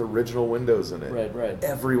apartment with original windows in it. Right.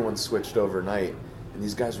 Everyone switched overnight, and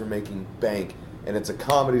these guys were making bank. And it's a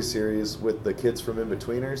comedy series with the kids from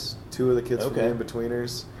Inbetweeners, 2 of the kids Okay. from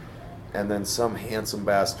Inbetweeners, and then some handsome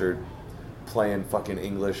bastard playing fucking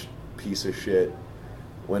English piece of shit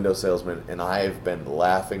window salesman, and I've been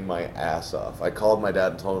laughing my ass off. I called my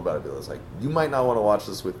dad and told him about it. I was like, you might not want to watch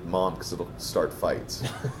this with mom because it'll start fights.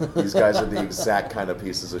 These guys are the exact kind of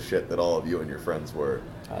pieces of shit that all of you and your friends were.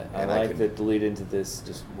 I like that the lead into this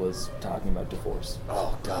just was talking about divorce.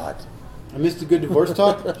 Oh, God. I missed a good divorce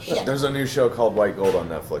talk. There's a new show called White Gold on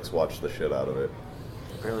Netflix. Watch the shit out of it.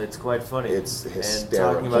 Apparently, it's quite funny. It's And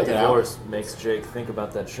hysterical. talking about Check it out. divorce makes Jake think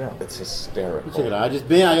about that show. It's hysterical. Check it out.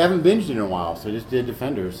 I haven't binged in a while, so I just did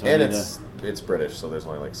Defenders. So I And need it's British, so there's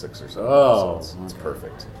only like 6 or 7 Oh, episodes. It's okay.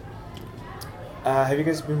 perfect. Have you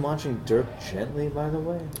guys been watching Dirk Gently, by the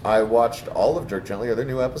way? I watched all of Dirk Gently. Are there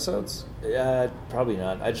new episodes? Probably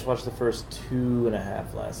not. I just watched the first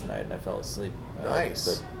 2.5 last night, and I fell asleep.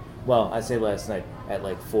 Nice. Well, I say last night at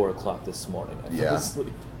like 4 o'clock this morning. I fell Yeah.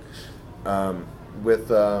 asleep. With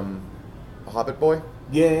Hobbit Boy?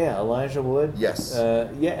 Yeah, Elijah Wood. Yes.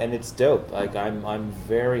 Yeah, and it's dope. Like I'm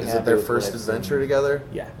very Is happy. it their with what first I've adventure seen. together?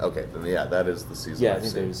 Yeah. Okay, then yeah, that is the season. Yeah, I I've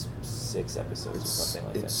think seen. there's 6 episodes or something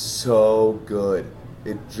like It's that. so good.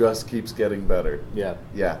 It just keeps getting better. Yeah.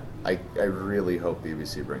 Yeah, I really hope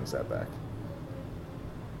BBC brings that back.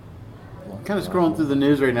 kind of scrolling through the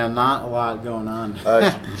news right now. Not a lot going on.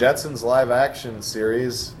 Jetsons live action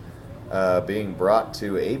series being brought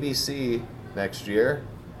to ABC next year.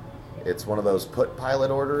 It's one of those put pilot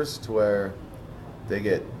orders to where they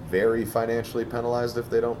get very financially penalized if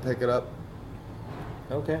they don't pick it up.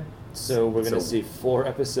 Okay. So we're gonna So- see 4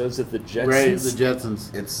 episodes of the Jetsons. Great, the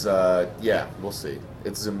Jetsons. It's yeah, we'll see.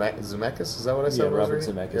 It's Zemeckis, is that what I said? Yeah, Robert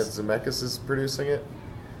Rosemary? Zemeckis. Yeah, Zemeckis is producing it.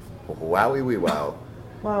 Wowie wee wow.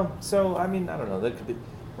 Well, so I mean, I don't know. That could be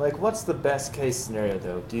like, what's the best case scenario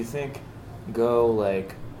though? Do you think go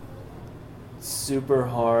like super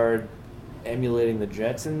hard emulating the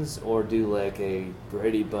Jetsons, or do like a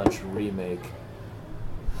Brady Bunch remake?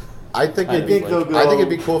 I think I it'd think be, they'll go- I think it'd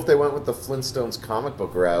be cool if they went with the Flintstones comic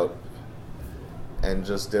book route and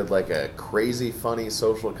just did like a crazy funny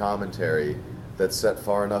social commentary that's set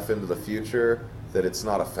far enough into the future that it's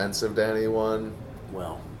not offensive to anyone.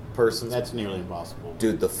 Well, Persons, that's nearly impossible.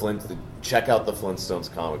 dude, check out the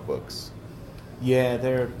Flintstones comic books. Yeah,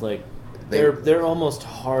 they're like They- they're almost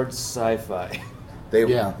hard sci-fi.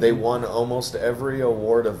 They won almost every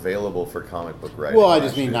award available for comic book writing. Well, I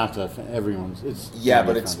just last mean year. not to offend everyone's. It's Yeah,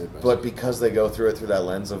 but offended by but because they go through it through that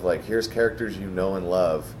lens of like, here's characters you know and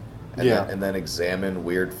love, and, Yeah. then examine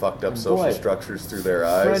weird, fucked up social Boy, structures through their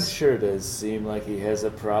Fred eyes. sure does seem like he has a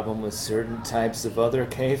problem with certain types of other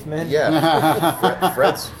cavemen. Yeah,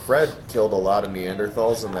 Fred killed a lot of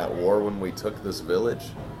Neanderthals in that war when we took this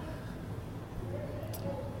village.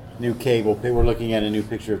 New Cable. We're looking at a new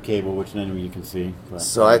picture of Cable, which none of you can see. But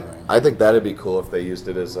So I think that'd be cool if they used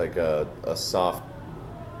it as like a soft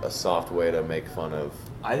way to make fun of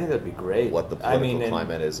I think that'd be great. what the political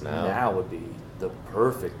climate is now. Now would be the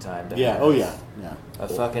perfect time to yeah. have Oh yeah. Yeah.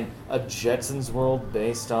 a Jetsons world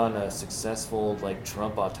based on a successful like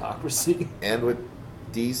Trump autocracy. And with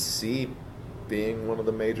DC being one of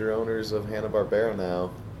the major owners of Hanna-Barbera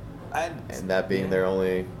now, and that being their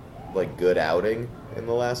only like good outing in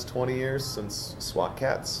the last 20 years since SWAT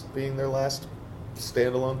Cats being their last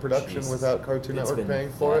standalone production Jesus. without Cartoon It's Network been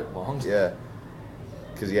paying for that it. long? Yeah.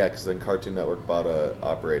 Because then Cartoon Network bought a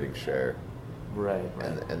operating share, Right.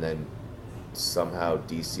 and then somehow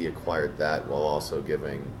DC acquired that while also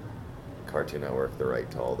giving Cartoon Network the right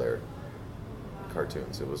to all their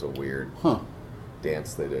cartoons. It was a weird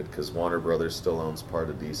dance they did, because Warner Brothers still owns part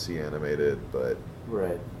of DC Animated, but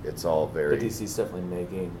Right. it's all very... But DC's definitely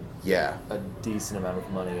making Yeah. a decent amount of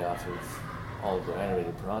money off of all of their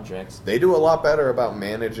animated projects. They do a lot better about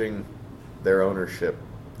managing their ownership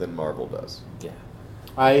than Marvel does. Yeah.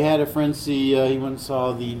 I had a friend see. He went and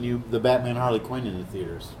saw the Batman Harley Quinn in the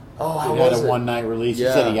theaters. Oh, how It had was a it? one night release. Yeah.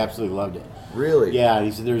 He said he absolutely loved it. Really? Yeah,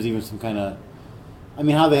 he said there was even some kind of, I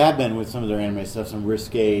mean, how they have been with some of their anime stuff, some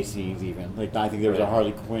risque scenes even. Like I think there was a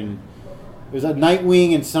Harley Quinn, there was a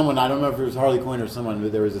Nightwing and someone, I don't know if it was Harley Quinn or someone,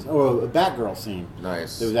 but there was this, a Batgirl scene.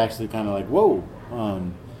 Nice. It was actually kind of like, whoa.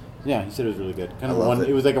 Yeah, he said it was really good. Kind of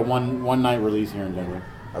it was like a one night release here in Denver.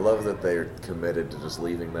 I love that they're committed to just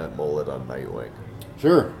leaving that mullet on Nightwing.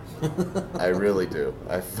 Sure. I really do.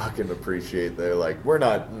 I fucking appreciate they're like, we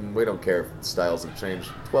don't care if styles have changed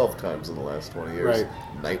 12 times in the last 20 years. Right.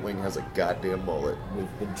 Nightwing has a goddamn mullet.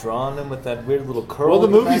 We've been drawing him with that weird little curl. Well, the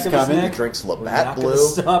in back movie's of his coming. He neck. drinks We're Labatt not gonna Blue,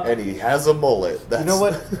 stop. and he has a mullet. That's... You know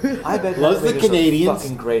what? I bet Loves the Nightwing is Canadians. a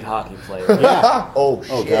fucking great hockey player. Yeah. Oh,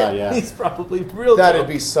 shit. Oh, God, yeah. He's probably real. That'd dope.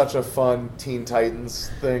 be such a fun Teen Titans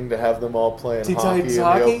thing to have them all playing Teen hockey Titans in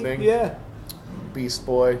hockey. the opening. Yeah. Beast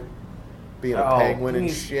Boy being a Oh, penguin and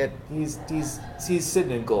he's- shit. He's sitting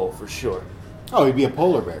in goal for sure. Oh, he'd be a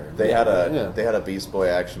polar bear. They had Yeah. a Beast Boy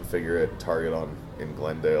action figure at Target in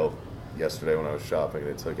Glendale yesterday when I was shopping.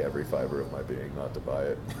 It took every fiber of my being not to buy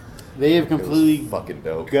it. They have It was completely fucking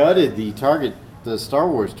dope. gutted the Star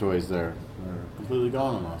Wars toys there. They're completely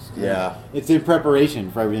gone almost. Yeah. It's in preparation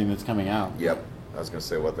for everything that's coming out. Yep. I was gonna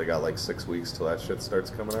say they got like 6 weeks till that shit starts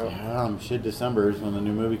coming out. Shit, December is when the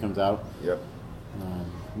new movie comes out. Yep.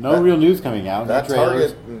 No That- real news coming out. That no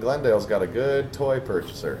trailers. Target in Glendale's got a good toy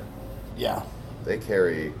purchaser. Yeah. They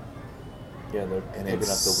carry Yeah, they're an picking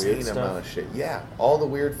up the weird insane amount stuff. of shit. Yeah, all the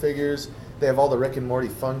weird figures. They have all the Rick and Morty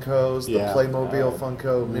Funkos, the Yeah. Playmobil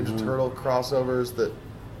Funko, Ninja Mhm. Turtle crossovers that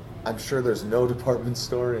I'm sure there's no department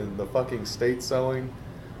store in the fucking state selling.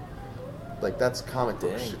 Like that's comic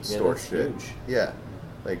book Dang, shit, yeah, store that's shit. huge. Yeah,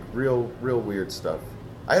 like real weird stuff.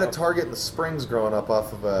 I had a Target in the Springs growing up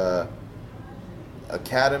off of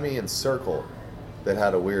Academy and Circle that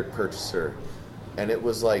had a weird purchaser, and it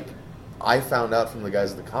was like I found out from the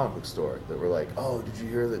guys at the comic book store that were like, "Oh, did you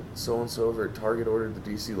hear that so and so over at Target ordered the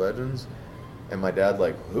DC Legends?" And my dad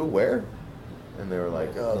like, "Who? Where?" And they were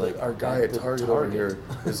like, "Oh, Like, our guy at the Target over Target." here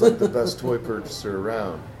is like the best toy purchaser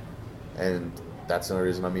around," and that's the only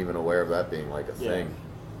reason I'm even aware of that being like a thing.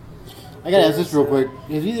 I gotta ask this real quick.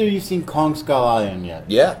 Have either of you seen Kong Skull Island yet?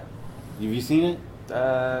 Yeah. Have you seen it?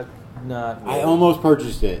 Not I really. almost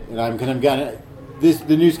purchased it, and I'm gonna.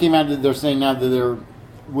 The news came out that they're saying now that there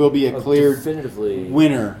will be a clear definitively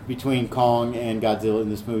winner between Kong and Godzilla in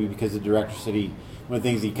this movie because the director said one of the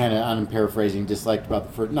things he kind of, I'm paraphrasing, disliked about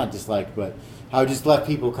the first, not disliked, but how it just left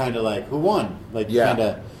people kind of like, who won? Like, Yeah. kind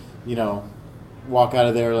of, walk out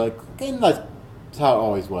of there like, okay, that's how it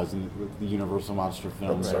always was in with the Universal monster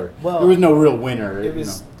films. Right. Well, there was no real winner. It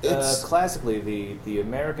was It's- classically the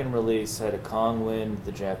American release had a Kong win,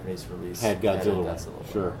 the Japanese release had Godzilla. win.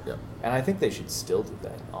 Sure. Yep. And I think they should still do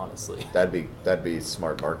that, honestly. That'd be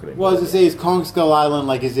smart marketing. Well, as I say, is Kong Skull Island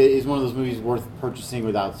is one of those movies worth purchasing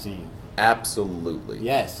without seeing? Absolutely.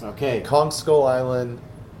 Yes. Okay. Kong Skull Island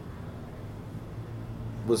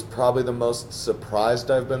was probably the most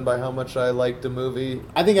surprised I've been by how much I liked the movie.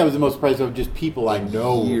 I think I was the most surprised of just people I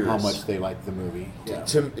know Years. how much they like the movie. Yeah.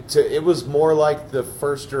 It was more like the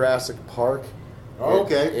first Jurassic Park. Oh,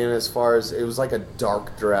 okay. In as far as it was like a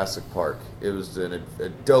dark Jurassic Park. It was a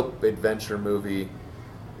dope adventure movie.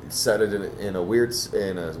 Set it in a weird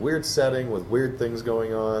setting with weird things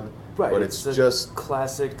going on. Right, But it's it's a just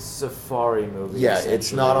classic safari movie. yeah.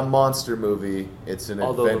 It's not a essentially. monster movie. It's an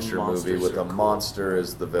Although the adventure movie monsters with are a cool. monster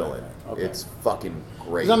as the villain. Okay. It's fucking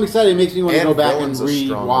great. Because I'm excited. It makes me want to And go back and villain's a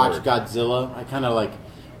strong re-watch word. Godzilla. I kind of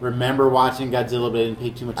remember watching Godzilla, but I didn't pay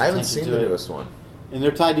too much I haven't attention seen to the it. newest one. And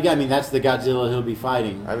they're tied together. I mean, that's the Godzilla he'll be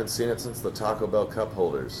fighting. I haven't seen it since the Taco Bell cup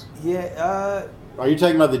holders. Yeah. Are you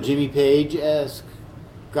talking about the Jimmy Page-esque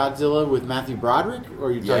Godzilla with Matthew Broderick? Or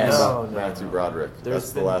are you talking Yes, about... Matthew Broderick.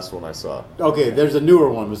 That's the last one I saw. Okay, there's a newer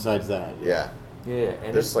one besides that. Yeah. Yeah,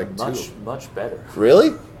 and There's it's like much better.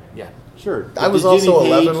 Really? Yeah. Sure. I was Did also Jimmy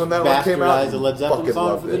 11 Page when that one came out. bastardize the Led Zeppelin Fucking song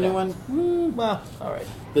loved for the it. new one? Well, all right.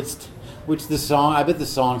 Which the song, I bet the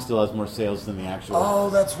song still has more sales than the actual. Oh,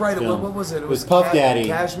 that's right. film. What was it? It With was Puff Daddy.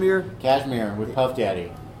 Cashmere? Cashmere with Puff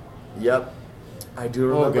Daddy. Yep. I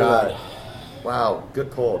do Oh, remember God. that. Wow,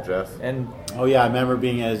 good pull, Jeff. And Oh yeah, I remember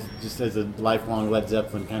being as a lifelong Led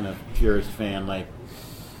Zeppelin kind of purist fan. Like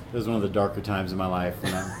it was one of the darker times in my life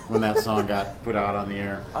when that song got put out on the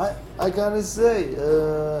air. I gotta say,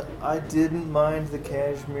 I didn't mind the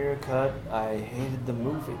Kashmir cut. I hated the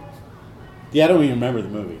movie. Yeah, I don't even remember the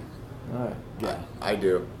movie. All right. Yeah, I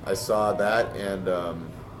do. I saw that and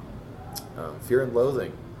Fear and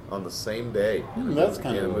Loathing on the same day. That's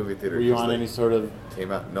kind in of a movie theater. Were you 'cause on they any sort of?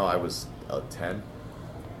 Came out. No, I was 10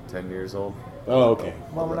 years old. Oh, okay.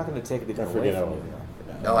 Well, we're not gonna take it I away forget from how. you.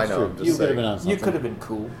 No, I know. I'm just You could have saying. been on something. You could have been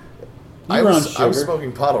cool. I were on was sugar.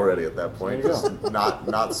 smoking pot already at that point. There you go. Just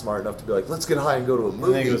not smart enough to be like, let's get high and go to a And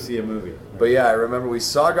then go movie. see a movie. But yeah, I remember we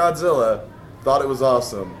saw Godzilla, thought it was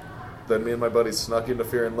awesome. Then me and my buddies snuck into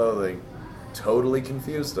Fear and Loathing, totally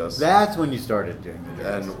confused us, That's when you started doing the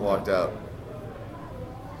drugs. and walked out.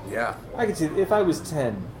 Yeah. I could see if I was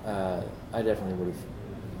 10, I definitely would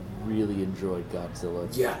have really enjoyed Godzilla.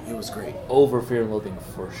 Yeah, it was great. Over Fear and Loathing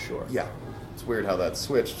for sure. Yeah. It's weird how that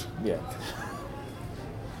switched. Yeah.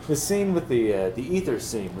 The scene with the ether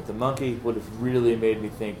scene with the monkey would have really made me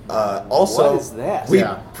think. Also, what is that? we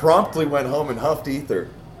Yeah. promptly went home and huffed ether.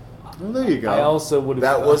 Well, there you go. I also would have.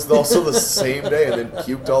 That was also the same day, and then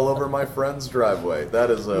puked all over my friend's driveway. That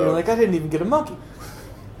is You're a like, I didn't even get a monkey.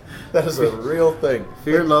 that is a real thing.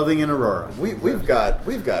 Fear and Loathing in Aurora. We've got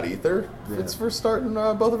ether. It's for starting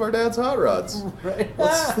both of our dad's hot rods. Right?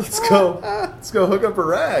 Let's go hook up a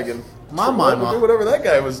rag and My mama. do whatever that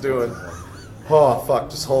guy was doing. Oh fuck!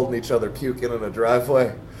 Just holding each other, puking in a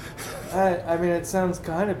driveway. I mean, it sounds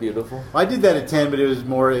kind of beautiful. I did that at 10, but it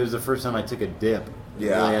was the first time I took a dip. It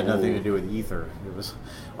Yeah. really had nothing to do with ether. It was,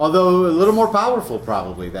 although a little more powerful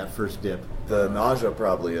probably, that first dip. The nausea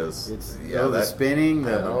probably is. It's yeah, the spinning,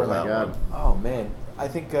 I remember oh my that god. one. Oh man, I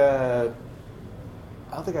think I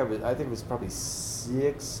think it was probably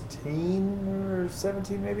 16 or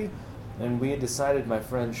 17 maybe. And we had decided my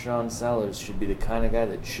friend Sean Sellers should be the kind of guy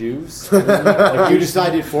that chews. Like You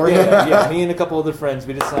decided for him? Yeah, me and a couple other friends,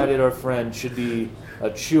 we decided our friend should be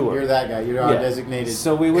a chewer. You're that guy. You're our designated.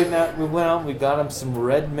 So we went out, we got him some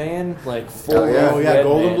Red Man, like full Oh, yeah. Red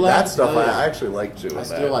Golden Man. Black? That stuff Oh, yeah. I actually like doing. I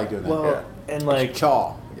still like doing that. Well, and like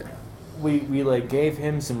Chaw. we like gave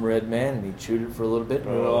him some Red Man and he chewed it for a little bit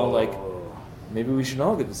and we were all like, maybe we should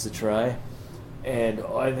all give this a try. And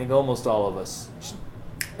I think almost all of us just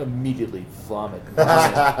immediately vomit.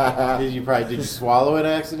 Did you swallow it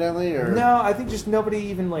accidentally or? No, I think just nobody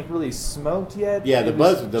even like really smoked yet. Yeah, It the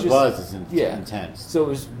was buzz is yeah. intense. So it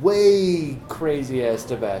was way crazy ass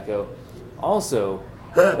tobacco. Also,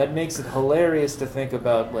 that makes it hilarious to think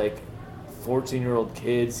about like 14-year-old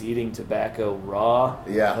kids eating tobacco raw,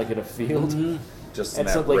 Yeah. like in a field. Just in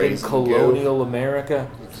That's that like in raisin colonial America.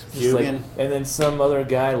 Just like, puking. and then some other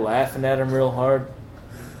guy laughing at him real hard.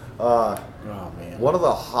 Oh man. One of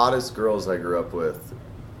the hottest girls I grew up with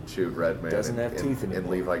chewed Red Man. Doesn't have teeth in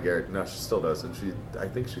anymore. Levi Garrett. No, she still doesn't. I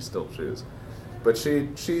think she still chews. But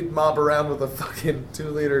she'd mob around with a fucking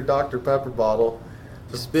 2-liter Dr. Pepper bottle.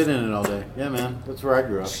 Just spit in it all day. Yeah, man. That's where I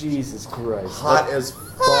grew up. Jesus Christ. Hot as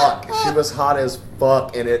fuck. She was hot as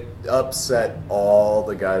fuck, and it upset all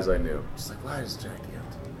the guys I knew. Just like, why is Jack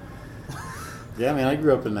empty? Yeah, man. I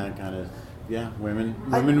grew up in that kind of. Yeah,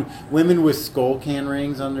 women with skull can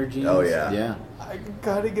rings on their jeans. Oh, yeah. Yeah. I could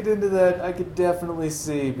kind of get into that. I could definitely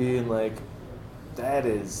see being like, that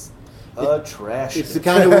is a trash. It's the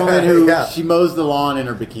kind of woman who Yeah. she mows the lawn in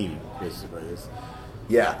her bikini, basically.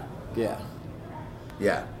 Yeah. Yeah.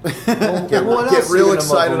 Yeah. Well, Get what get else are real you gonna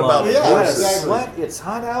excited mow the about lawn? Yeah, horses. exactly. What? It's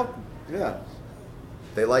hot out? Yeah.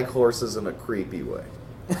 They like horses in a creepy way.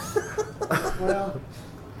 Well,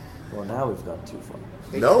 Well, now we've gone too far.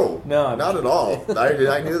 No, No, not at all.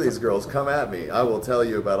 I knew these girls. Come at me. I will tell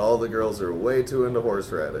you about all the girls who are way too into horse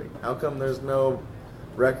riding. How come there's no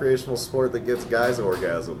recreational sport that gets guys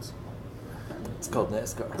orgasms? It's called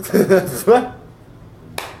NASCAR.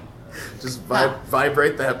 Just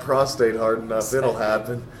vibrate that prostate hard enough, it'll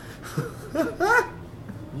happen.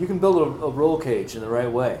 You can build a roll cage in the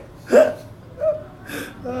right way.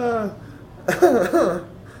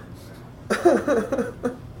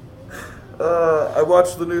 I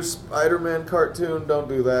watched the new Spider-Man cartoon. Don't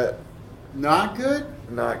do that. Not good?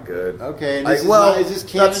 Not good. Okay, and is this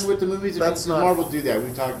canon that's- with the movies? That's not Marvel do that.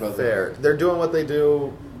 We've talked about fair. They're doing what they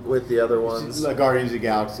do with the other that. ones. Like Guardians of the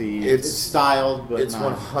Galaxy. It's- It's styled, but It's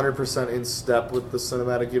not. 100% in step with the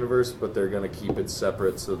cinematic universe, but they're going to keep it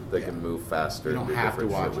separate so that they can move faster You and don't do have to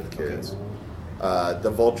different watch shit with it, okay. kids. The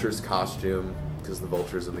Vulture's costume, because the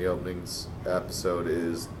Vulture's in the openings episode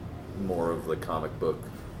is more of the comic book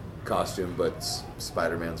costume, but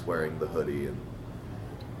Spider-Man's wearing the hoodie and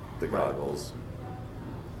the goggles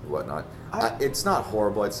and whatnot. It's not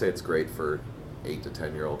horrible. I'd say it's great for 8 to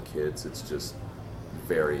 10-year-old kids. It's just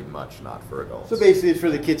very much not for adults. So basically, it's for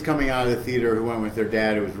the kids coming out of the theater who went with their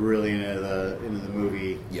dad who was really into the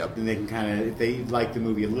movie. Yep. And they can kind of, if they like the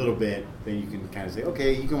movie a little bit, then you can kind of say,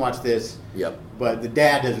 okay, you can watch this. Yep. But the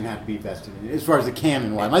dad doesn't have to be vested in it, as far as the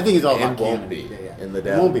canon wise. My thing is all about And won't canon. be. Yeah, yeah. And the It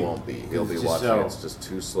dad won't won't be. He'll be It's just watching. so- It's just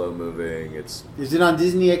too slow moving. It's Is it on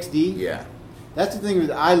Disney XD? yeah. That's the thing.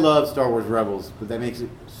 I love Star Wars Rebels, but that makes it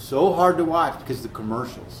so hard to watch because of the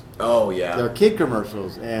commercials. Oh yeah. They're kid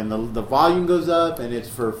commercials, and the volume goes up, and it's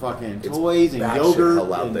for fucking It's toys and batshit yogurt how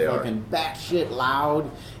loud and they are. fucking batshit loud,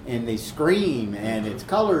 and they scream, and it's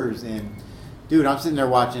colors, and dude, I'm sitting there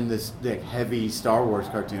watching this like, heavy Star Wars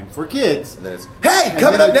cartoon for kids. And then it's hey, And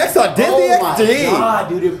coming then up next on Disney oh my XD. God,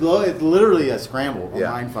 dude, it's literally a scramble, a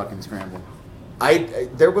Yeah. mind fucking scramble.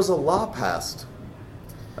 There was a law passed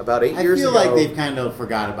about 8 I years feel ago like they've kind of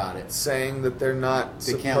forgot about it. saying that they're not They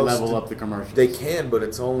supposed can't level to, up the commercials. They can, but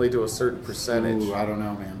it's only to a certain percentage. Ooh, I don't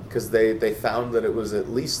know, man. Because they found that it was at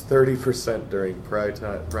least 30% during prime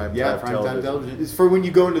time Yeah, primetime television. It's for when you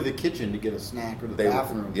go into the kitchen to get a snack or the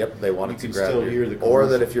bathroom. Yep, they wanted You to can grab still you. hear the Or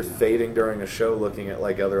that commercial. if you're fading during a show looking at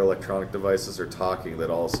like other electronic devices or talking, that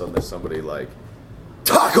all of a sudden there's somebody like,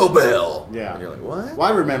 Taco Bell! Yeah. And you're like, what?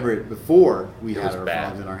 Well, I remember it before we It had was our bad.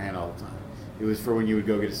 phones in our hand all the time. It was for when you would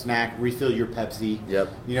go get a snack, refill your Pepsi. Yep.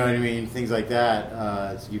 You know what I mean? Things like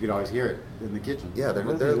that. So you could always hear it in the kitchen. Yeah, they're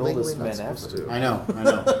We're legally the oldest not men supposed ever. to. I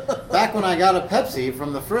know. Back when I got a Pepsi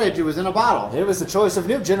from the fridge, it was in a bottle. It was the choice of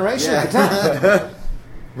new generation Yeah. at the time.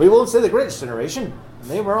 We won't say the greatest generation.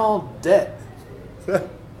 They were all dead.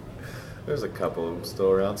 There's a couple of them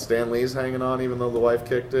still around. Stan Lee's hanging on even though the wife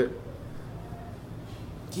kicked it.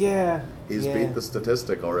 Yeah. He's yeah. beat the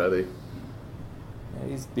statistic already. Yeah,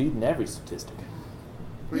 he's beaten every statistic.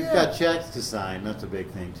 He's got checks to sign. That's a big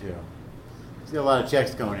thing too. He's got a lot of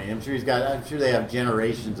checks going in. I'm sure they have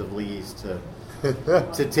generations of Lees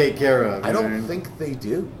to take care of. I you know what don't mean? think they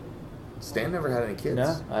do. Stan never had any kids.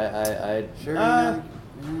 No, I Sure. Ah.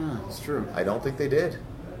 Yeah, it's true. I don't think they did.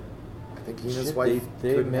 I think he and his shit, wife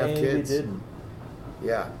they couldn't have maybe kids. didn't.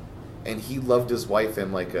 Yeah. And he loved his wife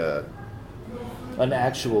in like a, An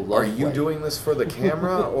actual love are you way. doing this for the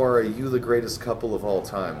camera or are you the greatest couple of all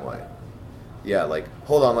time? Like, yeah, like,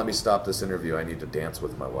 hold on, let me stop this interview. I need to dance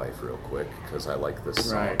with my wife real quick because I like this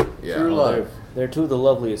song. Right. Yeah. True Well, love. they're two of the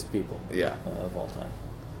loveliest people Yeah. of all time.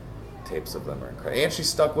 Tapes of them are incredible. And she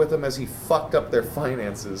stuck with him as he fucked up their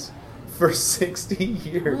finances for 60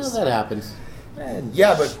 years. Well, that happens. And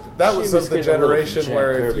Yeah, but that she was of the getting a little generation Jack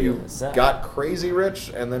where if Kirby you on the side. got crazy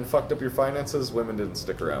rich and then fucked up your finances, women didn't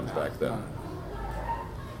stick around back then.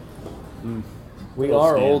 We Well,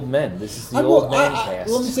 are Stan. old men. This is the old man cast.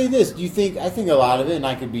 Let me say this. Do you think, I think a lot of it, and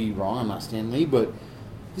I could be wrong, I'm not Stan Lee, but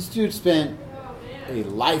this dude spent a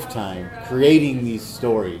lifetime creating these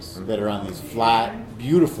stories that are on these flat,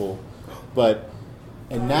 beautiful,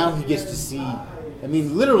 and now he gets to see, I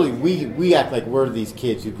mean, literally, we act like we're these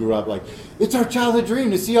kids who grew up like, it's our childhood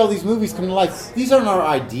dream to see all these movies come to life. These aren't our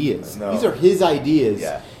ideas. No. These are his ideas.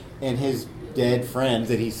 Yeah. And his dead friends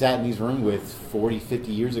that he sat in his room with 40,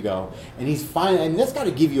 50 years ago. And he's fine. And that's got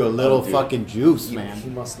to give you a little Oh, dude. fucking juice, He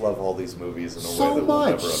man. must love all these movies in a way So that we'll never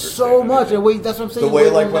much. understand. So much. anything. And wait, that's what I'm saying. The way,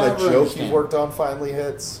 we'll like, when a never joke understand. he worked on finally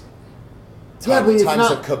hits, Yeah, but it's times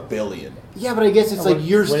not- a kabillion. Yeah, but I guess it's like when,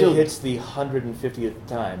 you're when still. it hits the 150th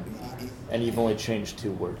time, and you've only changed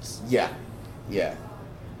 2 words. Yeah, yeah.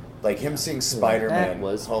 Like him seeing Spider-Man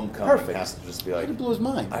was Homecoming perfect. has to just be like, It blew his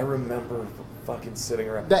mind. I remember fucking sitting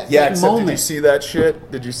around. That yeah, except did you moment. see that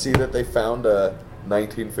shit? Did you see that they found a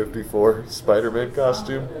 1954 Spider-Man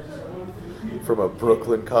costume from a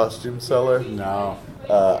Brooklyn costume seller? No.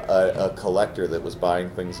 A collector that was buying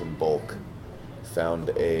things in bulk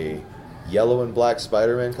found a yellow and black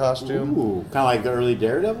Spider-Man costume Ooh, kind of like the early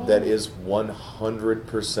Daredevil? that is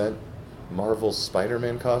 100% Marvel's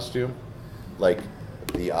Spider-Man costume. Like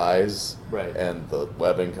the eyes Right. and the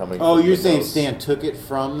webbing coming Oh, from you're the saying nose. Stan took it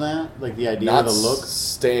from that? Like the idea Not of the look?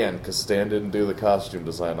 Stan, because Stan didn't do the costume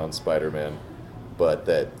design on Spider-Man. but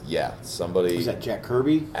that somebody Was that Jack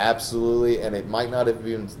Kirby? absolutely, and it might not have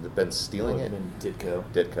even been stealing it. Ditko.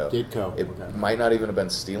 Ditko. It might not even have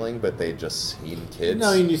been stealing, but they just seen kids.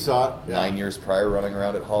 No, and you saw it. 9 years prior running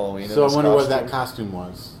around at Halloween. So in I wonder this what that costume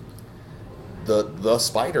was. The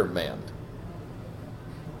Spider-Man.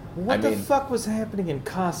 What the fuck was happening in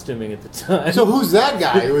costuming at the time? So who's that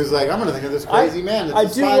guy who was like, I'm gonna think of this crazy man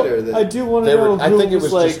that's a spider? I do want to know. I who think it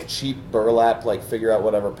was like, just cheap burlap, like figure out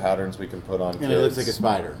whatever patterns we can put on kids. And it looks like a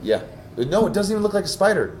spider. Yeah. No, it doesn't even look like a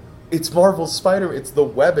spider. It's Marvel's Spider. It's the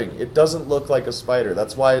webbing. It doesn't look like a spider.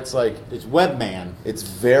 That's why it's like... It's Webman. It's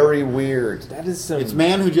very weird. That is some... It's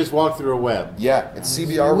man who just walked through a web. Yeah, it's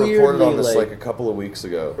CBR reported on this like a couple of weeks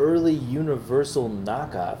ago. Early Universal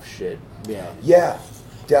knockoff shit. Yeah. Yeah,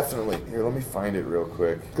 definitely. Here, let me find it real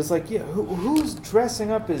quick. Because, like, yeah, who's dressing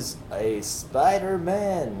up as a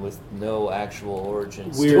Spider-Man with no actual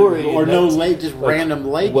origin story? Or no just random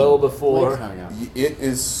leg. Well before. It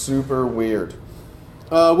is super weird.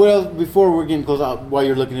 Well, before we're getting close out, while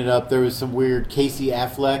you're looking it up, there was some weird Casey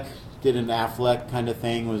Affleck did an Affleck kind of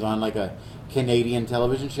thing. It was on like a Canadian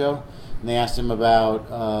television show. And they asked him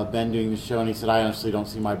about Ben doing the show, and he said, I honestly don't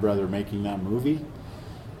see my brother making that movie.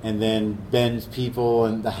 And then Ben's people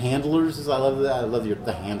and the Handlers, I love that. I love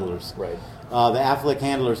the Handlers. Right. The Affleck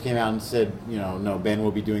Handlers came out and said, no, Ben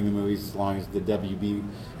will be doing the movies as long as the WB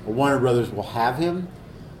or Warner Brothers will have him.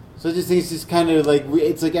 So I just think it's just kind of like,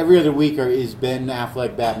 it's like every other week, or is Ben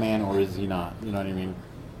Affleck Batman or is he not? You know what I mean?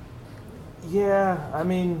 Yeah, I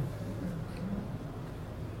mean,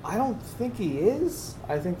 I don't think he is.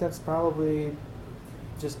 I think that's probably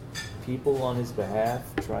just people on his behalf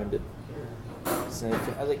trying to say,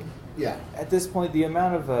 like, yeah. At this point, the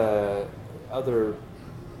amount of other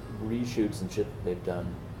reshoots and shit that they've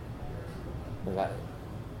done, like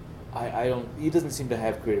I don't. He doesn't seem to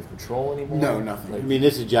have creative control anymore. No, nothing. Like, I mean,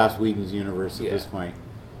 this is Joss Whedon's universe at this point.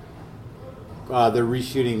 They're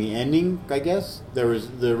reshooting the ending, I guess. There was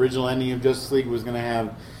the original ending of Justice League was going to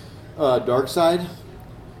have Darkseid,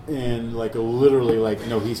 and literally,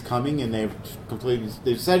 he's coming, and they've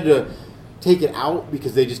decided to take it out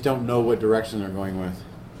because they just don't know what direction they're going with.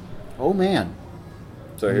 Oh man!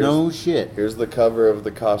 So no shit. Here's the cover of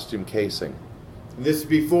the costume casing. This is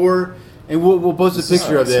before. And we'll post a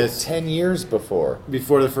picture of this. 10 years before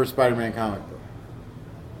the first Spider-Man comic book.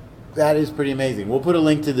 That is pretty amazing. We'll put a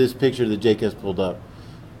link to this picture that Jake has pulled up.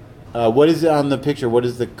 What is it on the picture? What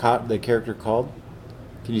is the character called?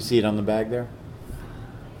 Can you see it on the bag there?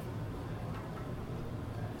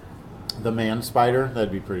 The Man Spider?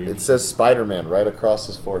 That'd be pretty It says Spider-Man right across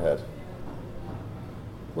his forehead.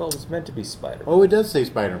 well, it was meant to be Spider-Man. Oh, it does say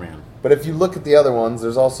Spider-Man. But if you look at the other ones,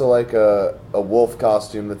 there's also like a wolf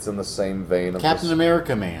costume that's in the same vein of Captain this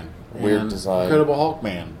America Man. weird and design. Incredible Hulk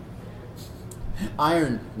Man.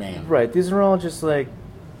 Iron Man. Right, these are all just like...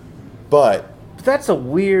 But that's a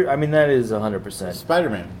weird... I mean, that is 100%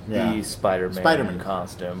 Spider-Man. Yeah. the Spider-Man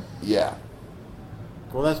costume. Yeah.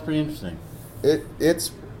 Well, that's pretty interesting.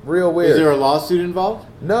 It's real weird. Is there a lawsuit involved?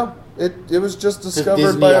 No. It was just discovered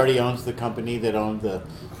Disney by... already owns the company that owned the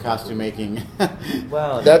costume making.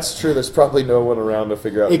 Well, That's true. There's probably no one around to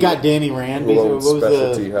figure out. It got Danny Rand. who What owns was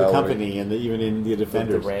Specialty the Halloween. company, and even in the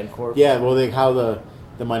Defenders, the Rand Corp? Yeah, well, how the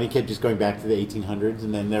money kept just going back to the 1800s,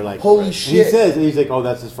 and then they're like, Holy and shit. he's like, oh,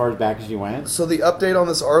 that's as far back as you went. So the update on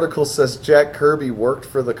this article says Jack Kirby worked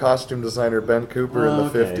for the costume designer Ben Cooper in the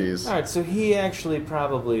Okay. 50s. All right, so he actually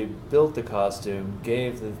probably built the costume,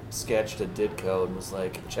 gave the sketch to Ditko, and was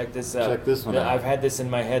like, check this out. Check this one out. I've had this in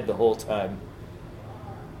my head the whole time.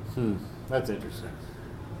 That's interesting.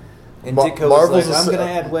 And Ditko was like, I'm going to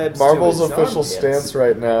add webs Marvel's to his official armpits. stance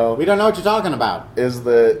right now We don't know what you're talking about. is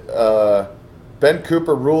that Ben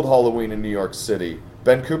Cooper ruled Halloween in New York City.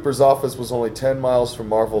 Ben Cooper's office was only 10 miles from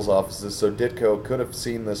Marvel's offices, so Ditko could have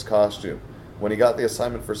seen this costume. When he got the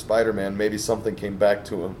assignment for Spider-Man, maybe something came back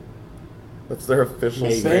to him. That's their official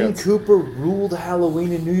Maybe. Ben stance. Cooper ruled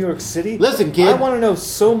Halloween in New York City? Listen, kid. I want to know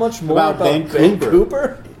so much more About about Ben Ben Cooper.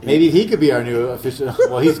 Cooper. Maybe he could be our new official.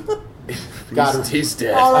 Well, he's got He's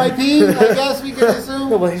dead. R.I.P. I guess we could assume.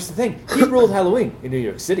 No, well, here's the thing. He ruled Halloween in New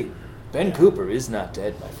York City. Ben Cooper is not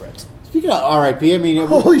dead, my friend. Speaking of R.I.P., I mean,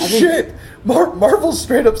 Holy I think- shit! Marvel's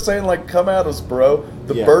straight up saying, like, come at us, bro.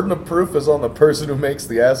 The Yeah. burden of proof is on the person who makes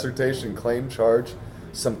the assertion claim charge.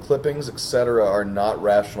 Some clippings, etc., are not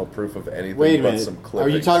rational proof of anything Wait a but minute. some Are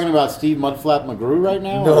clippings. you talking about Steve Mudflap McGrew right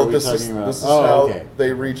now? or No, are we this talking is, about... this is oh, how okay.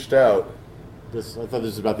 they reached out. I thought this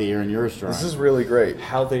was about the Aaron Urish drawing. This is really great.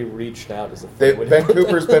 How they reached out is a They, fun way to Ben put that.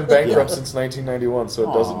 Cooper's been bankrupt Yeah. since 1991, so it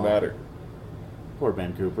Aw. doesn't matter. Poor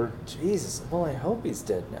Ben Cooper. Jesus. Well, I hope he's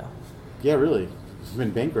dead now. Yeah, really. He's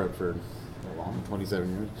been bankrupt for a long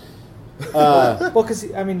 27 years. Well,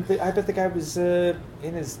 because I mean, I bet the guy was in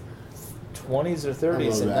his 20s or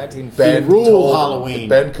 30s in 1950.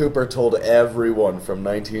 Ben Cooper told everyone from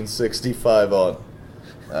 1965 on.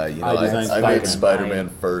 I made Spider-Man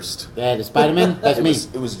first. Yeah, the Spider-Man? That's me.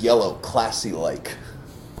 It was yellow, classy-like.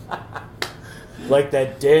 Like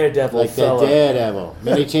that Daredevil fella. Daredevil.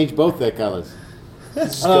 Then they changed both their colors.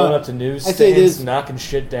 Just going up to newsstands, knocking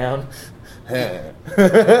shit down.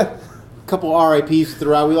 Couple RIPs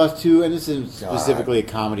throughout. We lost two, and this isn't specifically a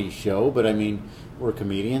comedy show, but I mean, we're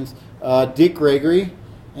comedians. Dick Gregory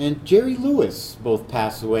and Jerry Lewis both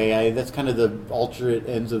passed away. That's kind of the alternate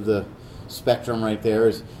ends of the spectrum right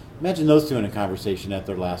there. Imagine those two in a conversation at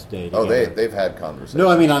their last day together. Oh, they've had conversations. No,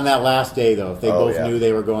 I mean on that last day, though. If they both knew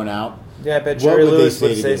they were going out. Yeah, I bet Jerry Lewis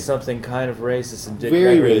would say something kind of racist, and Dick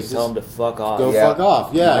Gregory would tell him to fuck off. Go fuck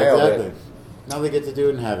off. Yeah, exactly. Now they get to do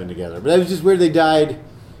it in heaven together. But it was just weird they died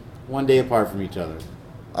one day apart from each other.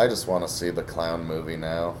 I just want to see the clown movie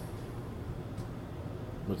now.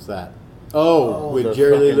 What's that? Oh, with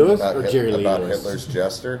Jerry Lee Lewis? Or Jerry Lee Lewis? About Hitler's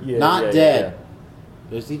jester? Yeah, Not dead.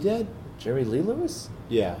 Yeah. Is he dead? Jerry Lee Lewis?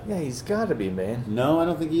 Yeah. Yeah, he's got to be, man. No, I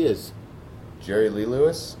don't think he is. Jerry Lee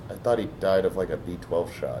Lewis? I thought he died of like a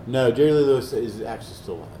B-12 shot. No, Jerry Lee Lewis is actually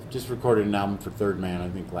still alive. Just recorded an album for Third Man, I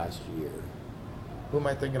think, last year. Who am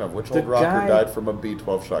I thinking of? Which old rocker died from a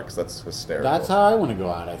B-12 shot? Because that's hysterical. That's how I want to go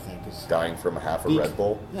out, I think. Dying from half a Red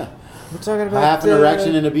Bull? Yeah. We're talking about half an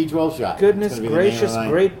erection and a B-12 shot. Goodness gracious,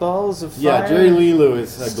 great balls of fire. Yeah, Jerry Lee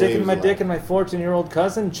Lewis. Sticking my dick in my 14-year-old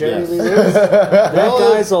cousin, Jerry Lee Lewis. That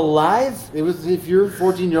guy's alive? It was, if your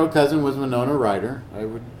 14-year-old cousin was Winona Ryder, I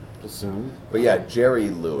would assume. But yeah, Jerry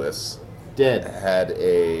Lewis dead had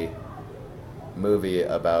a movie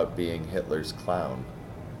about being Hitler's clown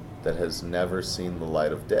that has never seen the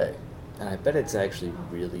light of day. And I bet it's actually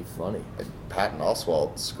really funny. And Patton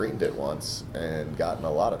Oswalt screened it once and got in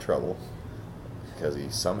a lot of trouble because he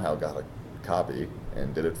somehow got a copy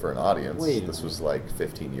and did it for an audience. This was like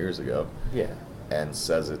 15 years ago. Yeah. And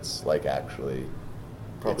says it's like actually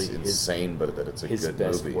probably insane, but that it's a good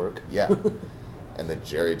movie. Work. Yeah. And then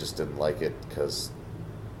Jerry just didn't like it because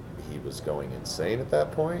he was going insane at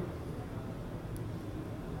that point.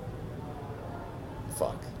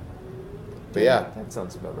 Fuck. But yeah, that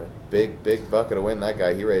sounds about right. Big bucket to win. That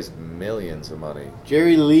guy, he raised millions of money.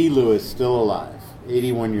 Jerry Lee Lewis, still alive,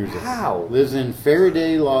 81 years old. How? Lives in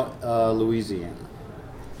Faraday, Louisiana.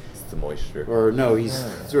 It's the moisture. Or no,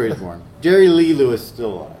 that's where he's born. Jerry Lee Lewis,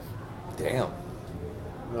 still alive. Damn.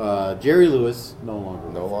 Jerry Lewis, no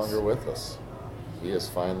longer with us. He is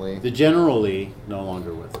finally... The General Lee, no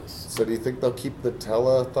longer with us. So do you think they'll keep the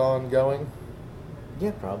telethon going?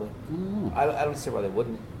 Yeah, probably. I don't see why they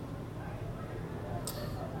wouldn't.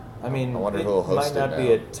 I mean, wonder it who'll host might not it be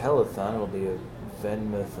now. a telethon. It'll be a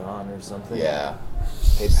Venmathon or something. Yeah.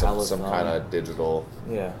 PayPal-a-thon. Some kind of digital...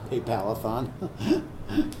 Yeah. PayPal-a-thon.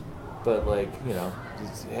 But like, you know,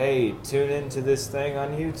 hey, tune into this thing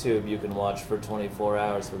on YouTube you can watch for 24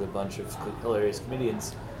 hours with a bunch of hilarious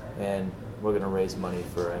comedians, and we're going to raise money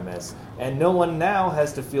for MS. And no one now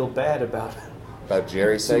has to feel bad about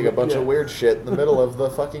Jerry saying a bunch of weird shit in the middle of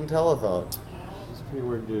the fucking telethon. It's a pretty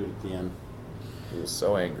weird dude at the end. He was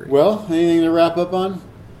so angry. Well, anything to wrap up on?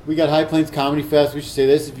 We got High Plains Comedy Fest. We should say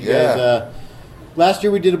this. If you guys... last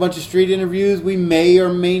year we did a bunch of street interviews. We may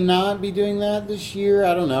or may not be doing that this year.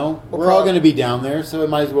 I don't know. We're all going to be down there, so it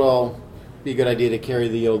might as well be a good idea to carry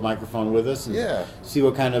the old microphone with us and see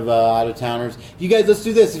what kind of out-of-towners. You guys, let's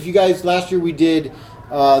do this. If you guys... Last year we did...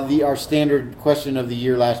 our standard question of the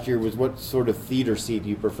year last year was what sort of theater seat do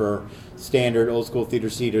you prefer? Standard, old school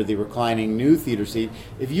theater seat, or the reclining new theater seat?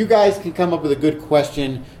 If you guys can come up with a good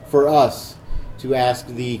question for us to ask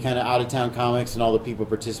the kind of out-of-town comics and all the people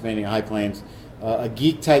participating at High Plains, a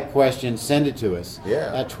geek-type question, send it to us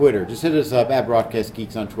at Twitter. Just hit us up at Broadcast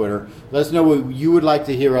Geeks on Twitter. Let us know what you would like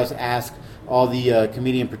to hear us ask all the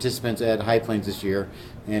comedian participants at High Plains this year.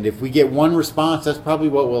 And if we get one response, that's probably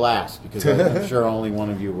what we'll ask, because I'm sure only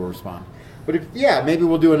one of you will respond. But maybe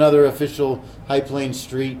we'll do another official High Plains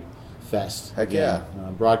Street Fest. Heck yeah.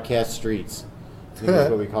 Broadcast Streets. I think that's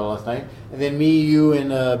what we called it last night. And then me, you,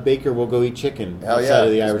 and Baker will go eat chicken outside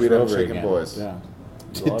of the Irish Rover Chicken again. Boys. Yeah.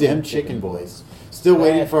 Dem Chicken Boys. Still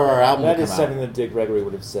waiting for our album to That come is out. something that Dick Gregory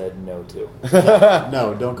would have said no to.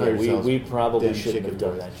 No, don't call yourselves We probably Dem shouldn't Chicken have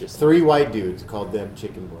done Boys. that just 3 white dudes called them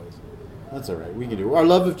Chicken Boys. That's all right. We can do it. Our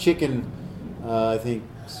love of chicken, I think,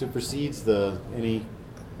 supersedes any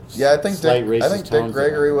Yeah, I think slight Dick racist tones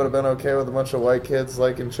Gregory would have been okay with a bunch of white kids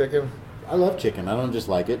liking chicken. I love chicken. I don't just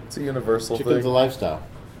like it. It's a universal Chicken's thing. a lifestyle.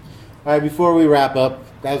 All right, before we wrap up,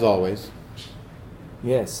 as always,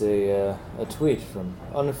 Yes, a tweet from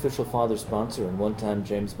unofficial father sponsor and one-time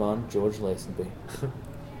James Bond, George Lazenby.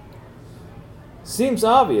 Seems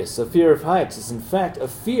obvious a fear of heights is in fact a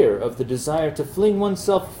fear of the desire to fling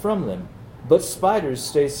oneself from them, but spiders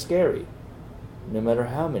stay scary, no matter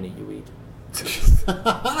how many you eat.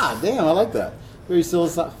 Damn, I like that. Very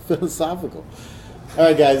philosophical. All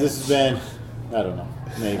right, guys, this has been, I don't know,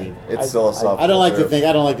 maybe. It's philosophical. I don't like to think.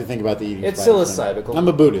 I don't like to think about the eating. It's spiders thing. psilocybal. I'm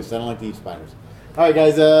a Buddhist. I don't like to eat spiders. All right,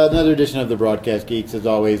 guys. Another edition of the Broadcast Geeks. As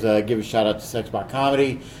always, give a shout out to Sexbot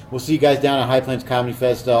Comedy. We'll see you guys down at High Plains Comedy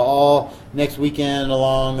Fest all next weekend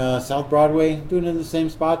along South Broadway. Doing it in the same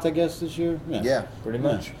spots, I guess, this year. Yeah, Pretty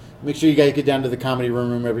much. Make sure you guys get down to the Comedy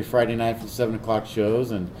Room every Friday night for the 7 o'clock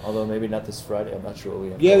shows. And Although maybe not this Friday. I'm not sure what we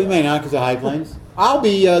have. yeah, we may not because of High Plains. I'll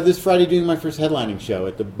be this Friday doing my first headlining show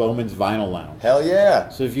at the Bowman's Vinyl Lounge. Hell yeah.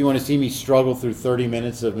 So if you want to see me struggle through 30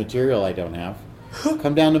 minutes of material I don't have,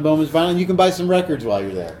 come down to Bowman's Vinyl and you can buy some records while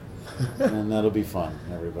you're there. And that'll be fun,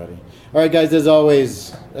 everybody. All right, guys, as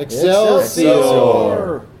always,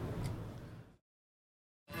 Excelsior!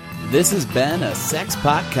 This has been a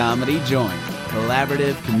Sexpot Comedy Joint,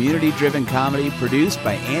 collaborative, community-driven comedy produced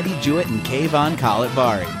by Andy Jewett and Kayvon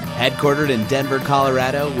Kalatvari. Headquartered in Denver,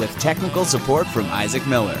 Colorado, with technical support from Isaac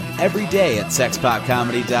Miller. Every day at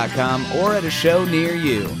sexpotcomedy.com or at a show near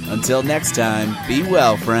you. Until next time, be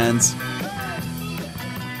well, friends.